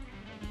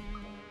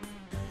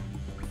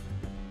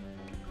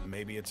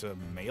 Maybe it's a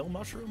male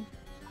mushroom?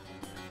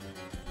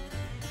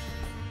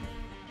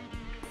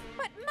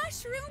 But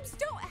mushrooms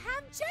don't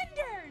have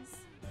genders!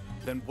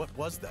 Then what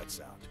was that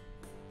sound?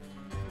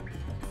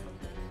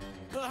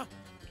 Ah!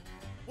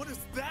 What is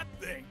that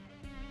thing?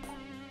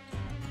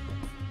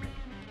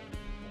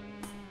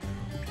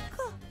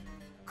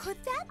 Could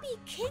that be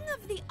King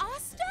of the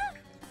Asta?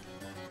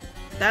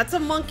 That's a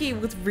monkey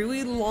with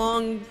really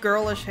long,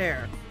 girlish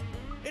hair.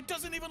 It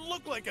doesn't even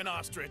look like an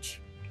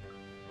ostrich.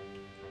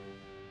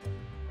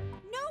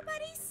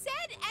 Nobody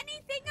said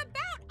anything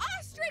about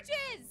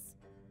ostriches!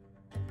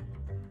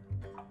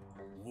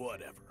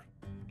 Whatever.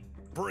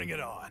 Bring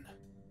it on.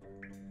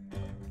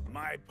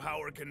 My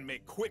power can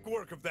make quick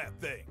work of that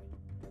thing.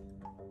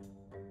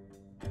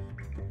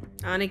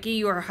 Aniki,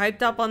 you are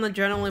hyped up on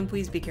adrenaline.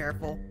 Please be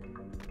careful.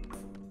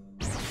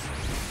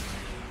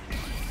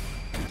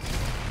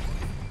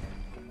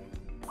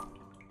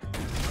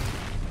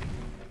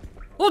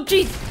 Oh,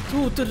 jeez!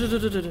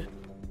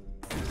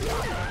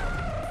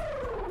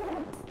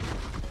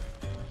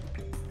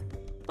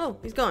 Oh,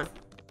 he's gone.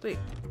 Wait.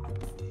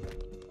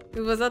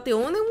 Was that the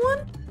only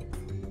one?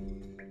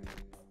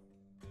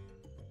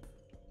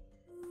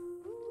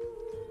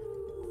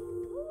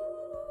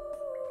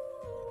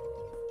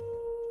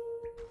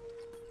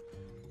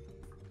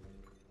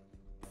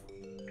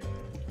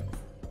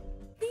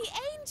 The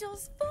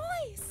angel's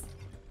voice!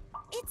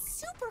 It's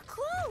super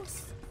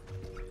close!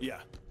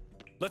 Yeah.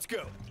 Let's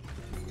go.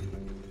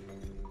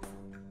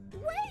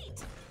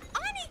 Wait!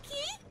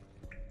 Aniki!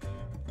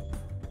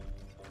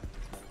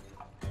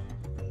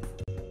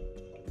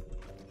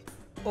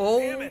 Oh.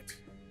 Damn it!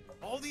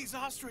 these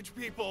ostrich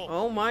people.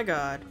 Oh my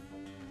god.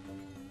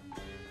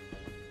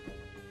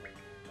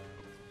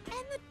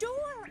 And the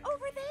door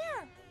over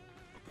there.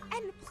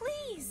 And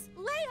please,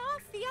 lay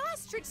off the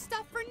ostrich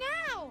stuff for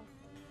now.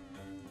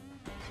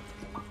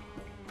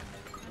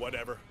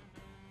 Whatever.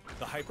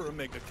 The Hyper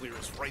Omega Clear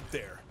is right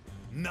there.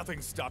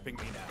 Nothing's stopping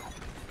me now.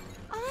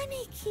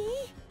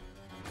 Aniki?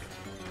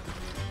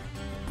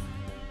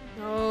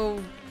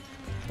 Oh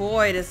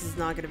boy, this is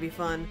not gonna be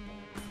fun.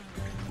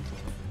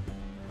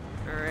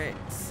 Alright.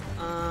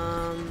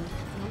 I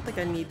don't think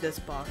I need this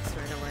box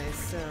right away,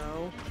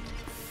 so...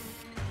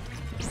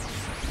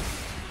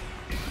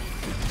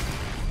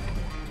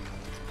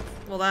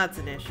 Well, that's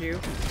an issue.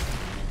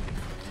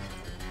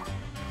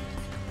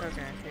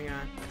 Okay, hang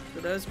on.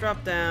 So those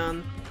drop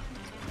down.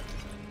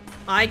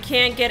 I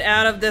can't get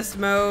out of this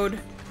mode.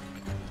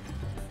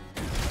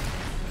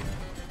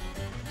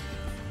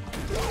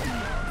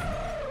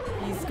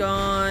 He's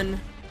gone.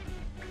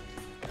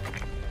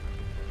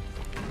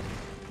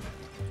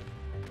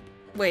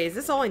 Wait, is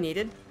this all I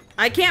needed?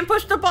 I can't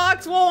push the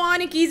box while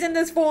Aniki's in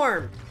this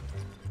form!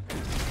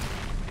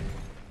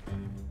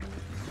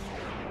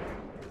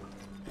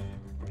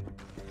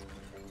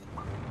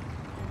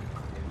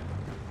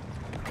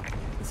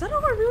 Is that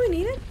all I really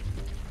needed?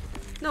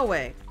 No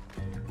way.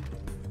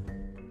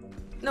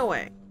 No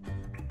way.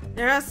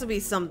 There has to be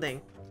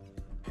something.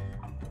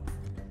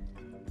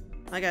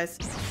 Hi guys.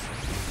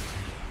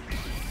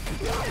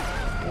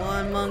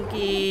 One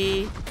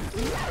monkey.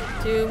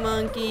 Two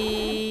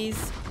monkeys.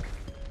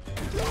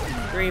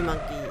 Three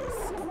monkeys.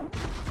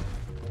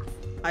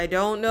 I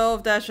don't know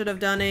if that should have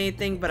done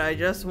anything, but I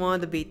just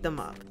wanted to beat them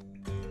up.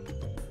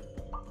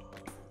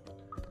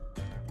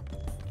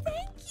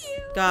 Thank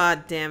you.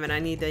 God damn it, I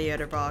need the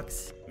other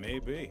box.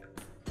 Maybe.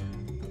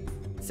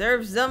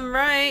 Serves them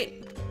right.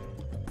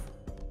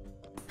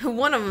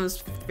 One of them's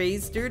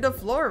phased through the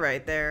floor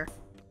right there.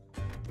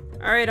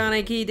 Alright,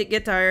 Aniki,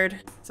 get tired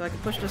so I can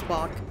push this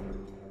block.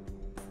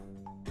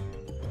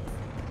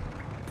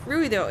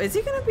 Rui though, is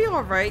he gonna be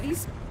alright?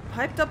 He's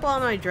hyped up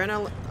on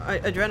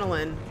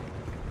adrenaline.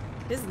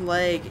 His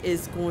leg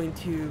is going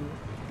to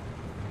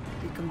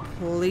be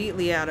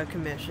completely out of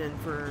commission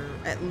for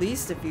at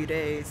least a few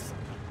days.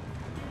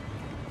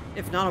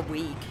 If not a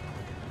week.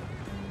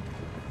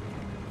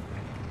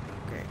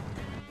 Okay.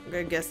 I'm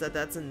gonna guess that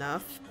that's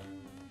enough.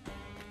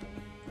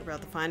 We're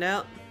about to find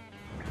out.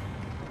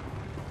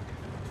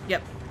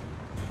 Yep.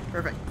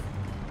 Perfect.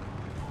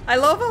 I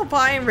love how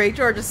Pi and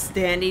Rachel are just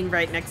standing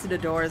right next to the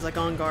doors, like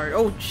on guard.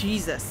 Oh,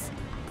 Jesus.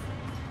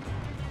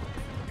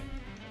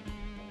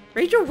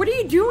 Rachel, what are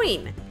you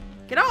doing?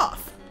 Get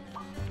off.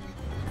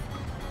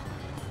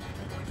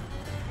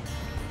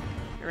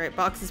 Alright,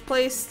 box is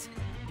placed.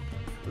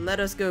 Let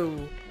us go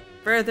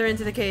further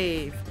into the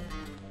cave.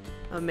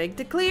 Make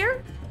the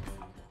clear.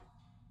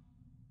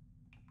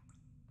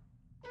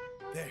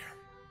 There.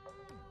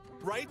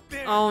 Right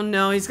there. Oh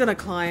no, he's gonna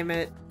climb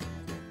it.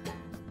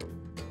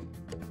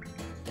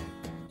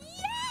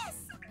 Yes!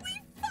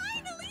 We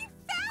finally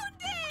found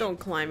it! Don't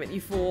climb it, you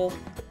fool.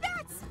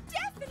 That's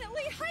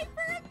definitely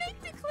Hyper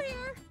Amygdala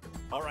Clear!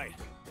 All right.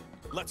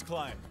 Let's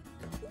climb.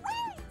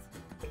 Wait!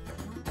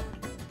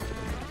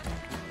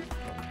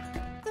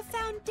 The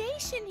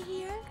foundation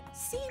here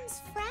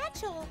seems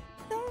fragile.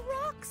 The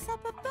rocks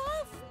up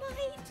above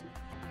might...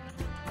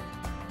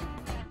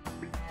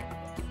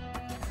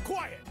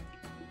 Quiet!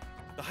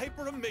 The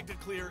Hyper Amygdala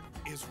Clear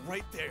is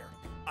right there.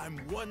 I'm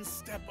one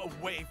step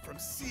away from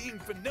seeing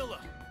Vanilla.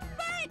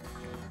 But...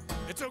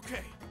 It's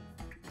okay.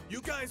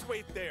 You guys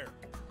wait there.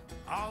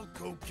 I'll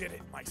go get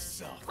it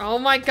myself. Oh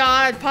my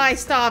god, Pi,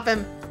 stop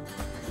him.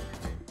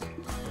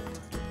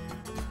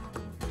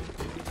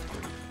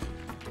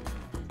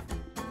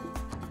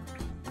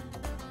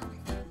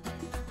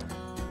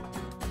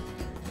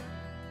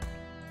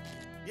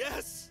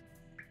 Yes!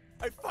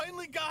 I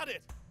finally got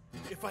it!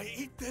 If I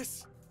eat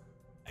this,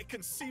 I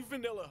can see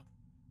Vanilla.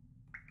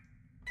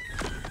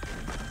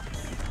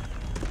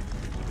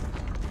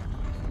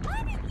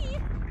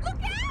 Aniki!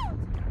 Look out!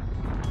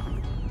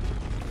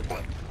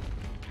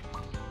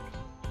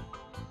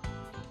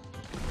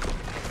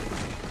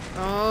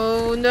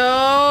 Oh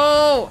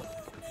no!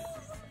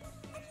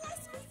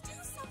 Unless we do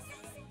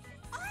something,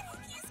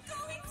 Aniki's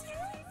going to...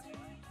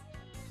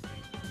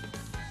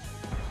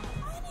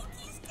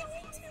 Aniki's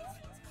going to...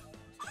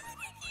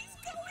 Aniki's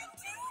going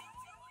to...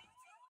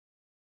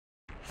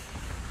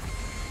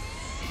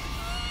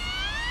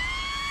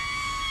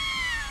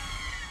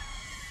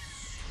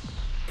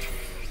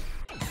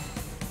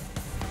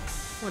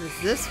 What is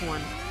this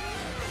one?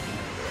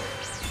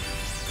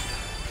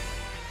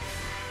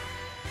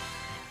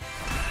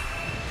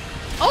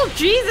 Oh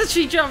Jesus,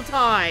 she jumped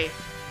high!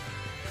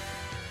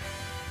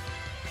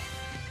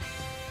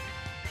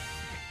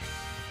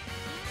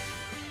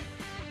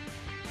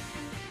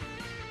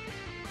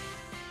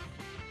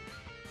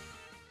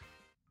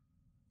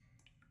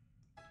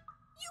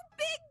 You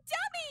big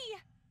dummy!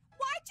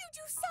 Why'd you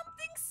do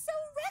something so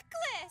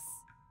reckless?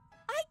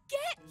 I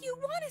get you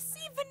want to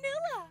see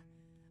Vanilla,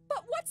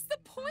 but what's the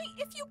point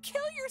if you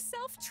kill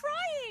yourself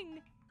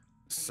trying?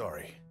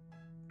 Sorry.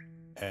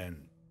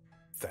 And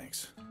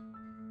thanks.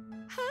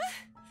 Huh?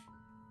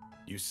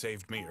 You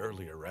saved me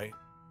earlier, right?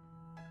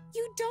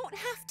 You don't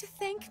have to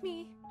thank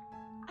me.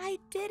 I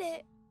did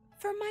it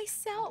for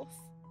myself.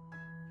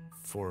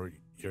 For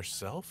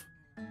yourself?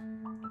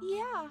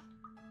 Yeah.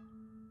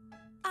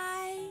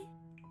 I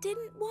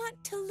didn't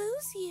want to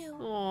lose you.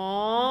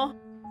 Aww.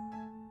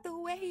 The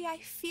way I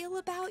feel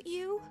about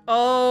you.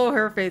 Oh,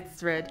 her face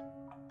is red.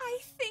 I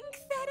think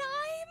that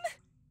I'm...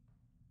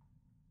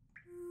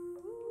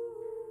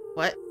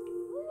 What?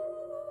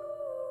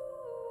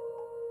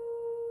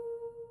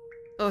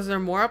 Oh, is there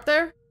more up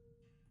there?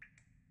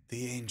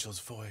 The angel's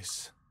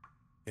voice.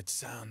 It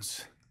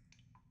sounds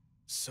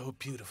so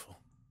beautiful.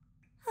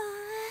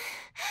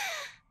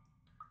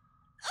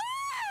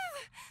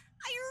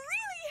 I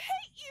really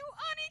hate you,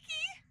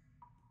 Aniki!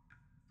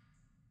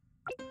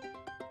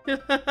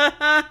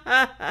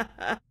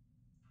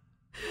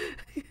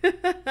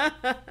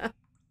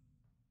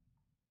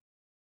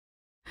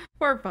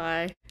 Poor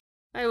Pi.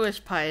 I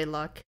wish Pi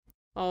luck.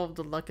 All of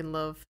the luck and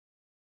love.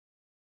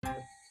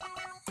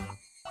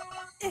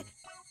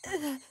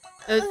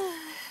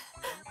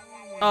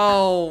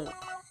 Oh,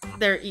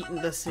 they're eating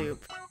the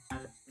soup.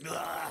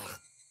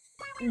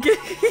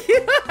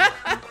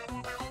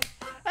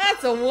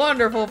 That's a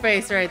wonderful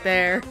face right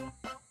there.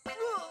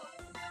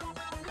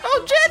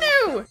 Oh,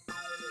 Jennu!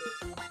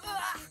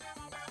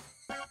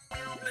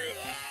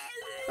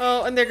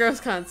 Oh, and there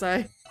goes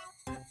Kansai.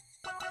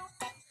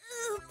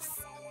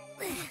 Oops.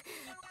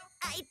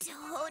 I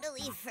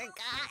totally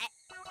forgot.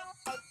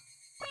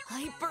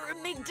 Hyper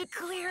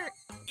Amygdaclear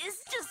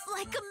is just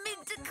like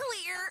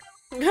Amygdaclear.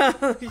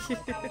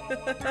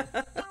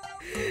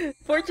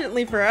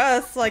 Fortunately for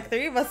us, like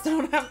 3 of us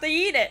don't have to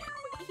eat it.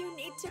 You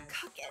need to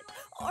cook it,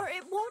 or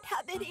it won't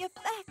have any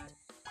effect.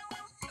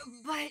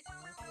 But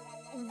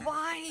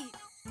why?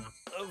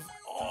 Of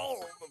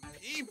all the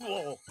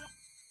people!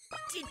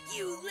 Did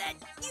you let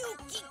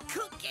Yuki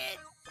cook it?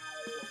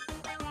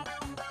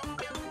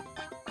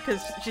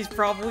 Because she's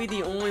probably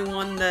the only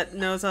one that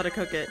knows how to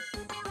cook it.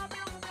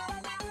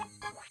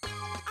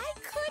 I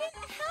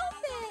couldn't help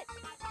it!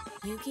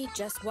 Yuki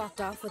just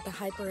walked off with the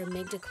hyper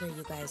amygdaclear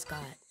you guys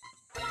got.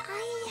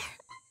 I,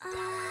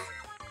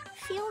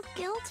 feel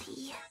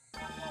guilty.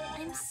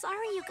 I'm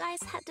sorry you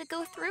guys had to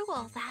go through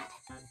all that.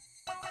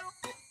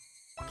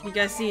 Can you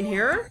guys see and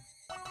hear her?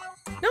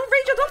 No,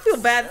 Rachel, don't feel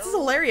bad. This is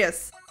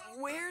hilarious.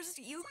 Where's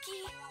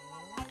Yuki?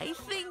 I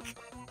think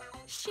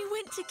she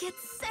went to get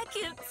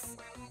seconds.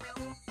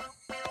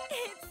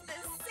 It's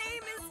the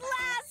same as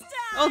last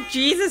time! Oh,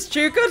 Jesus,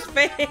 Chuko's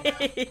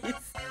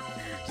face!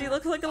 She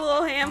looks like a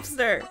little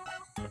hamster.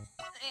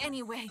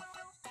 Anyway,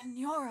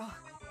 Nyoro,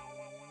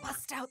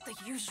 bust out the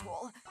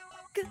usual.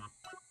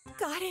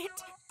 Got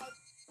it.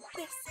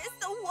 This is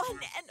the one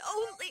and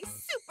only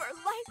super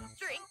life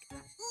drink.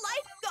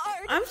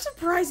 Lifeguard. I'm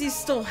surprised you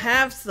still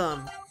have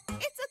some.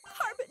 It's a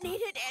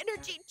carbonated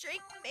energy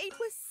drink made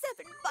with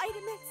 7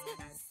 vitamins,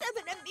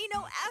 7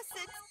 amino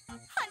acids,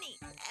 honey,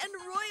 and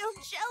royal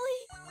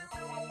jelly.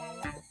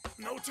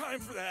 No time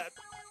for that.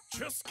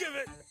 Just give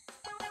it.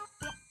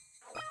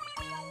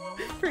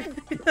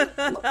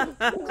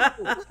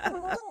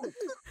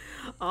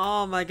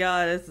 Oh my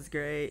god, this is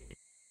great.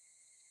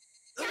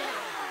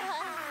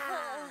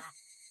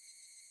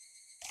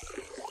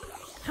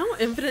 How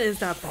infinite is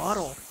that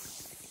bottle?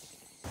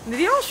 Did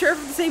they all share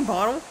from the same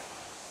bottle?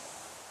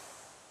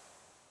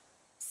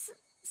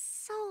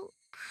 So,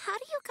 how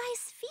do you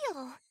guys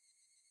feel?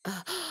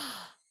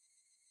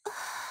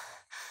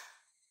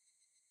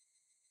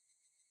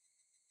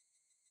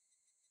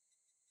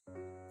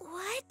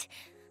 What?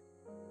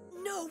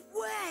 No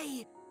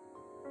way!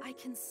 I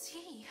can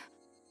see.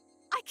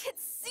 I can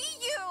see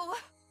you!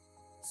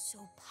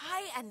 So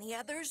Pi and the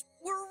others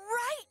were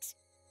right!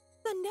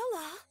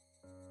 Vanilla.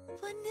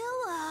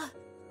 Vanilla!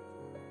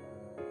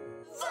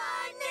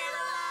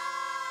 Vanilla!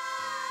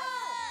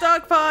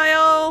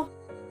 Dogpile!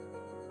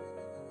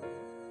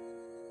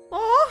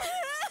 Oh!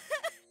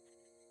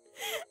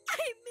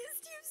 I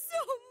missed you so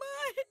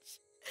much.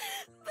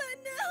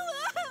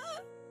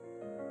 Vanilla!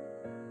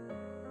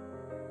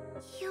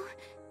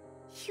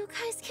 You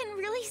guys can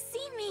really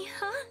see me,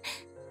 huh?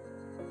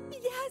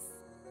 Yes,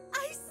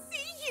 I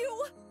see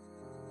you.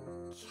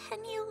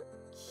 Can you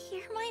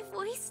hear my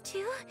voice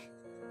too?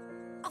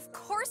 Of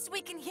course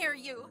we can hear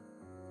you!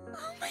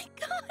 Oh my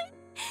god!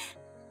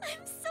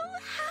 I'm so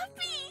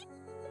happy!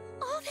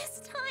 All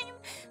this time,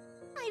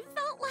 I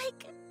felt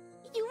like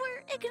you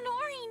were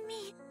ignoring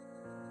me.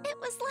 It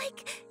was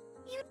like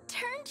you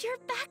turned your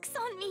backs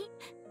on me.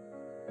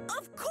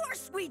 Of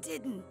course we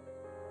didn't!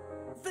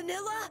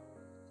 Vanilla,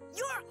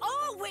 you're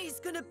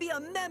always gonna be a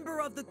member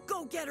of the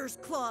Go-Getters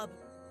Club!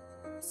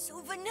 So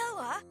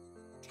Vanilla,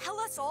 tell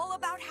us all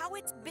about how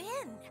it's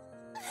been.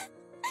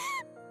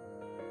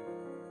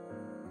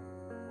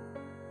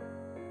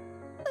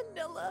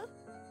 Vanilla,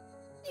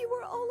 you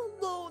were all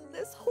alone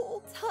this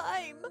whole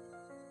time.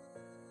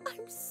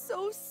 I'm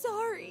so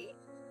sorry.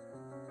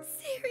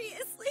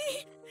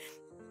 Seriously,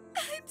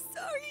 I'm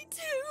sorry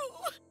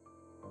too.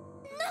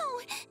 No,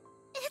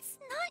 it's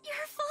not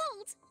your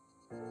fault.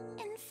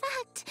 In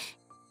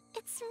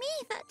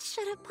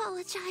should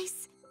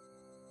apologize.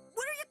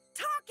 What are you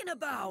talking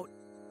about?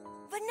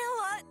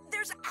 Vanilla,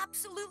 there's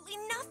absolutely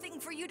nothing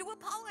for you to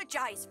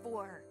apologize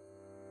for.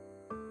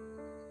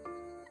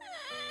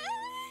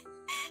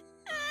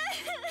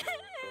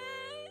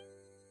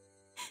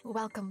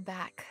 Welcome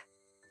back,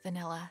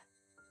 Vanilla.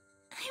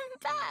 I'm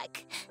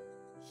back.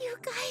 You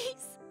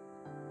guys.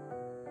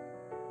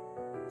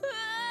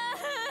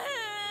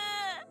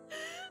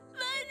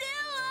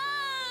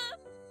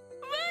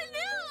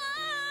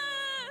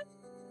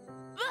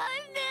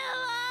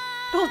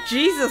 Oh,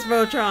 Jesus,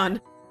 Motron!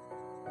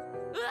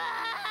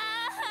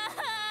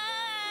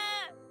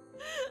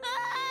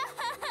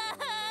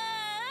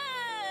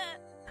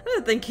 I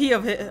didn't think he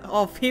of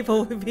all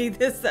people would be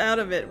this out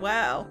of it.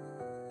 Wow.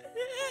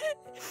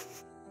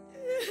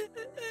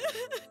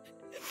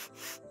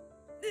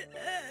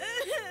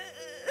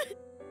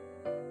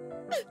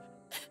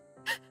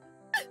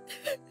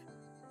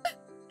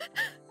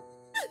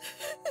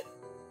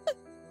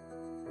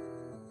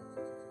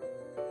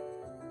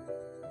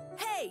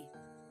 Hey!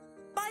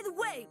 By the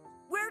way,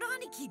 where'd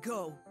Aniki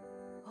go?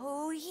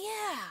 Oh,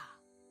 yeah.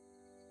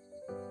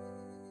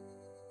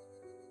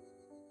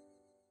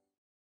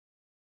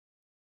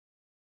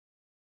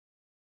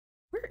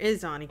 Where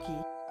is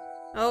Aniki?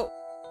 Oh.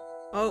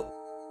 Oh.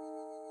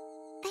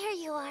 There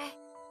you are.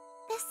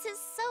 This is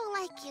so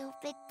like you,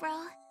 big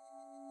bro.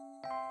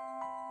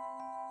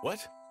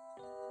 What?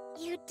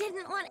 You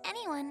didn't want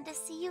anyone to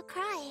see you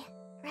cry,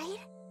 right?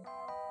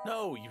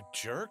 No, you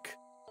jerk.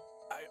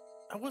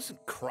 I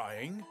wasn't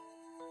crying.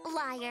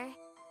 Liar.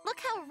 Look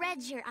how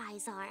red your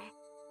eyes are.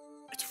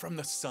 It's from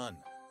the sun.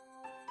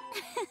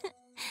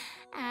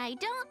 I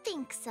don't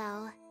think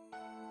so.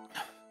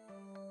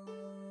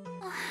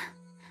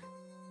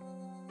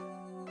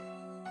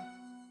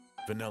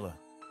 Vanilla,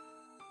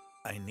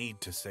 I need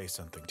to say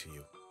something to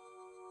you.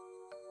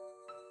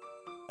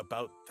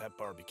 About that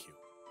barbecue.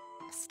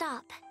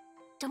 Stop.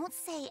 Don't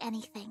say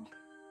anything.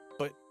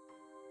 But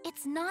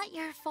It's not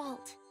your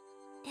fault.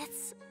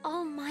 It's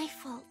all my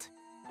fault.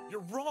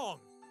 you're wrong.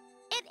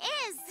 It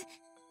is!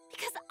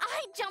 Because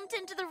I jumped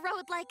into the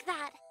road like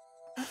that.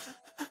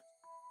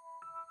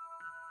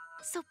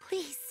 So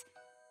please,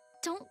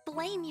 don't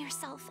blame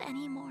yourself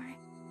anymore.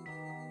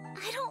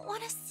 I don't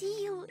want to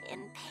see you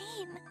in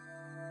pain.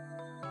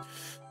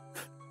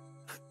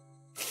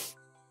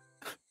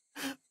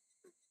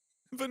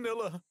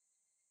 Vanilla.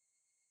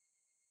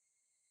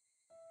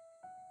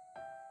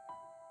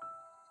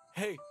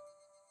 Hey,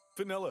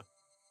 Vanilla.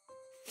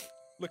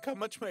 Look how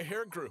much my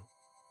hair grew.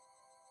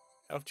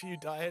 After you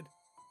died,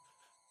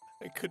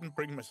 I couldn't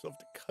bring myself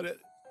to cut it.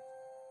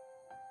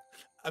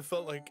 I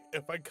felt like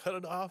if I cut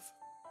it off,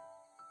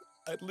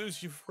 I'd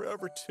lose you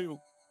forever too.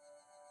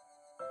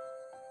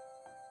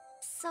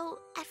 So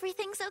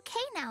everything's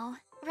okay now,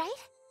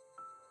 right?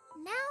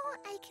 Now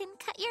I can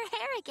cut your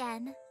hair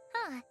again,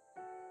 huh?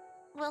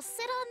 We'll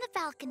sit on the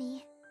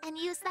balcony and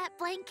use that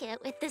blanket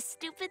with the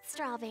stupid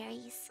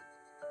strawberries.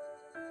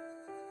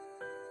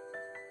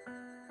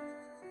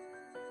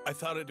 I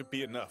thought it'd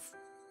be enough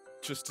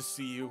just to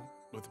see you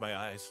with my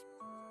eyes.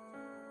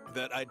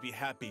 That I'd be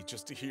happy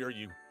just to hear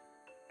you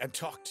and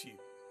talk to you.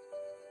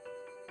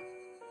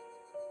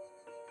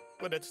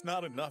 But it's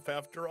not enough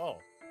after all.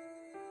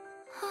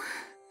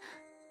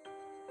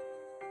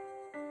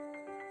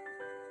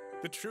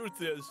 The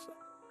truth is,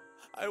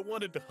 I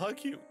wanted to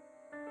hug you.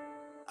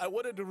 I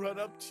wanted to run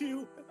up to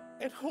you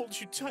and hold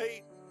you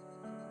tight.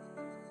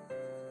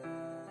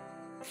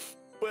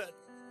 But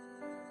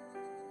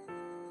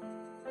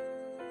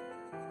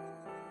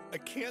I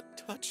can't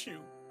touch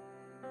you,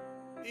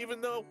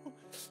 even though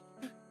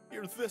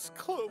you're this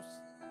close.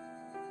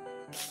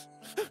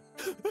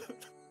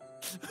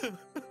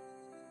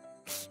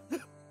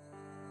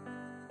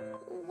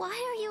 Why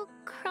are you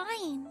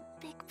crying,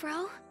 big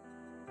bro?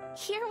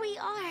 Here we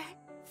are,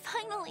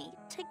 finally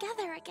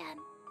together again.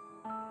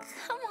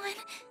 Come on,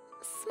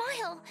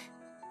 smile.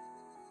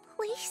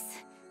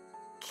 Please,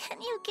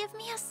 can you give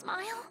me a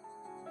smile?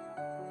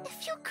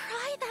 If you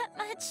cry that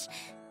much,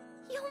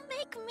 you'll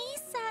make me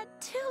sad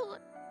too.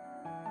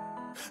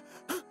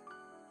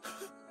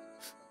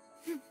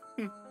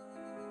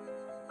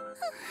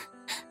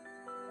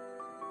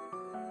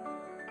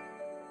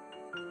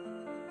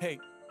 Hey,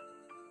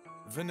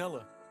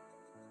 Vanilla,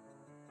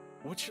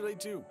 what should I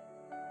do?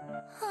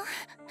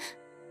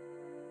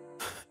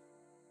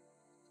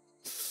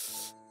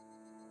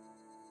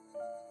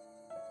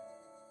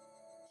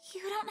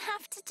 You don't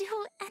have to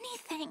do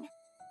anything.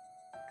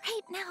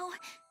 Right now,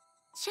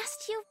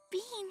 just you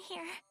being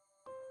here.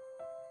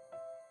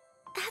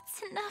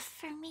 That's enough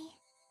for me.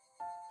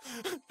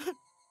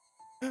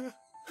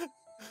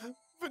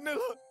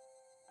 Vanilla!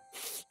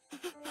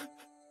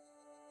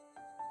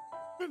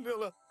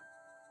 Vanilla!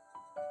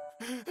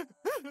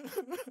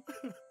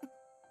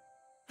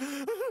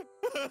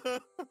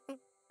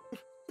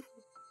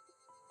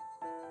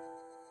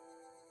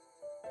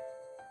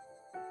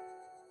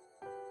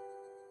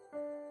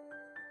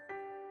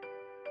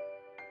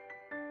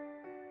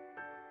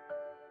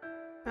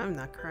 I'm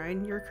not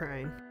crying, you're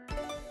crying.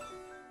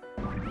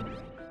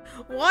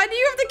 Why do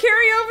you have to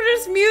carry over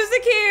this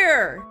music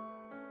here?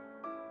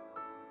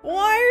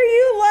 Why are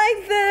you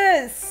like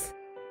this?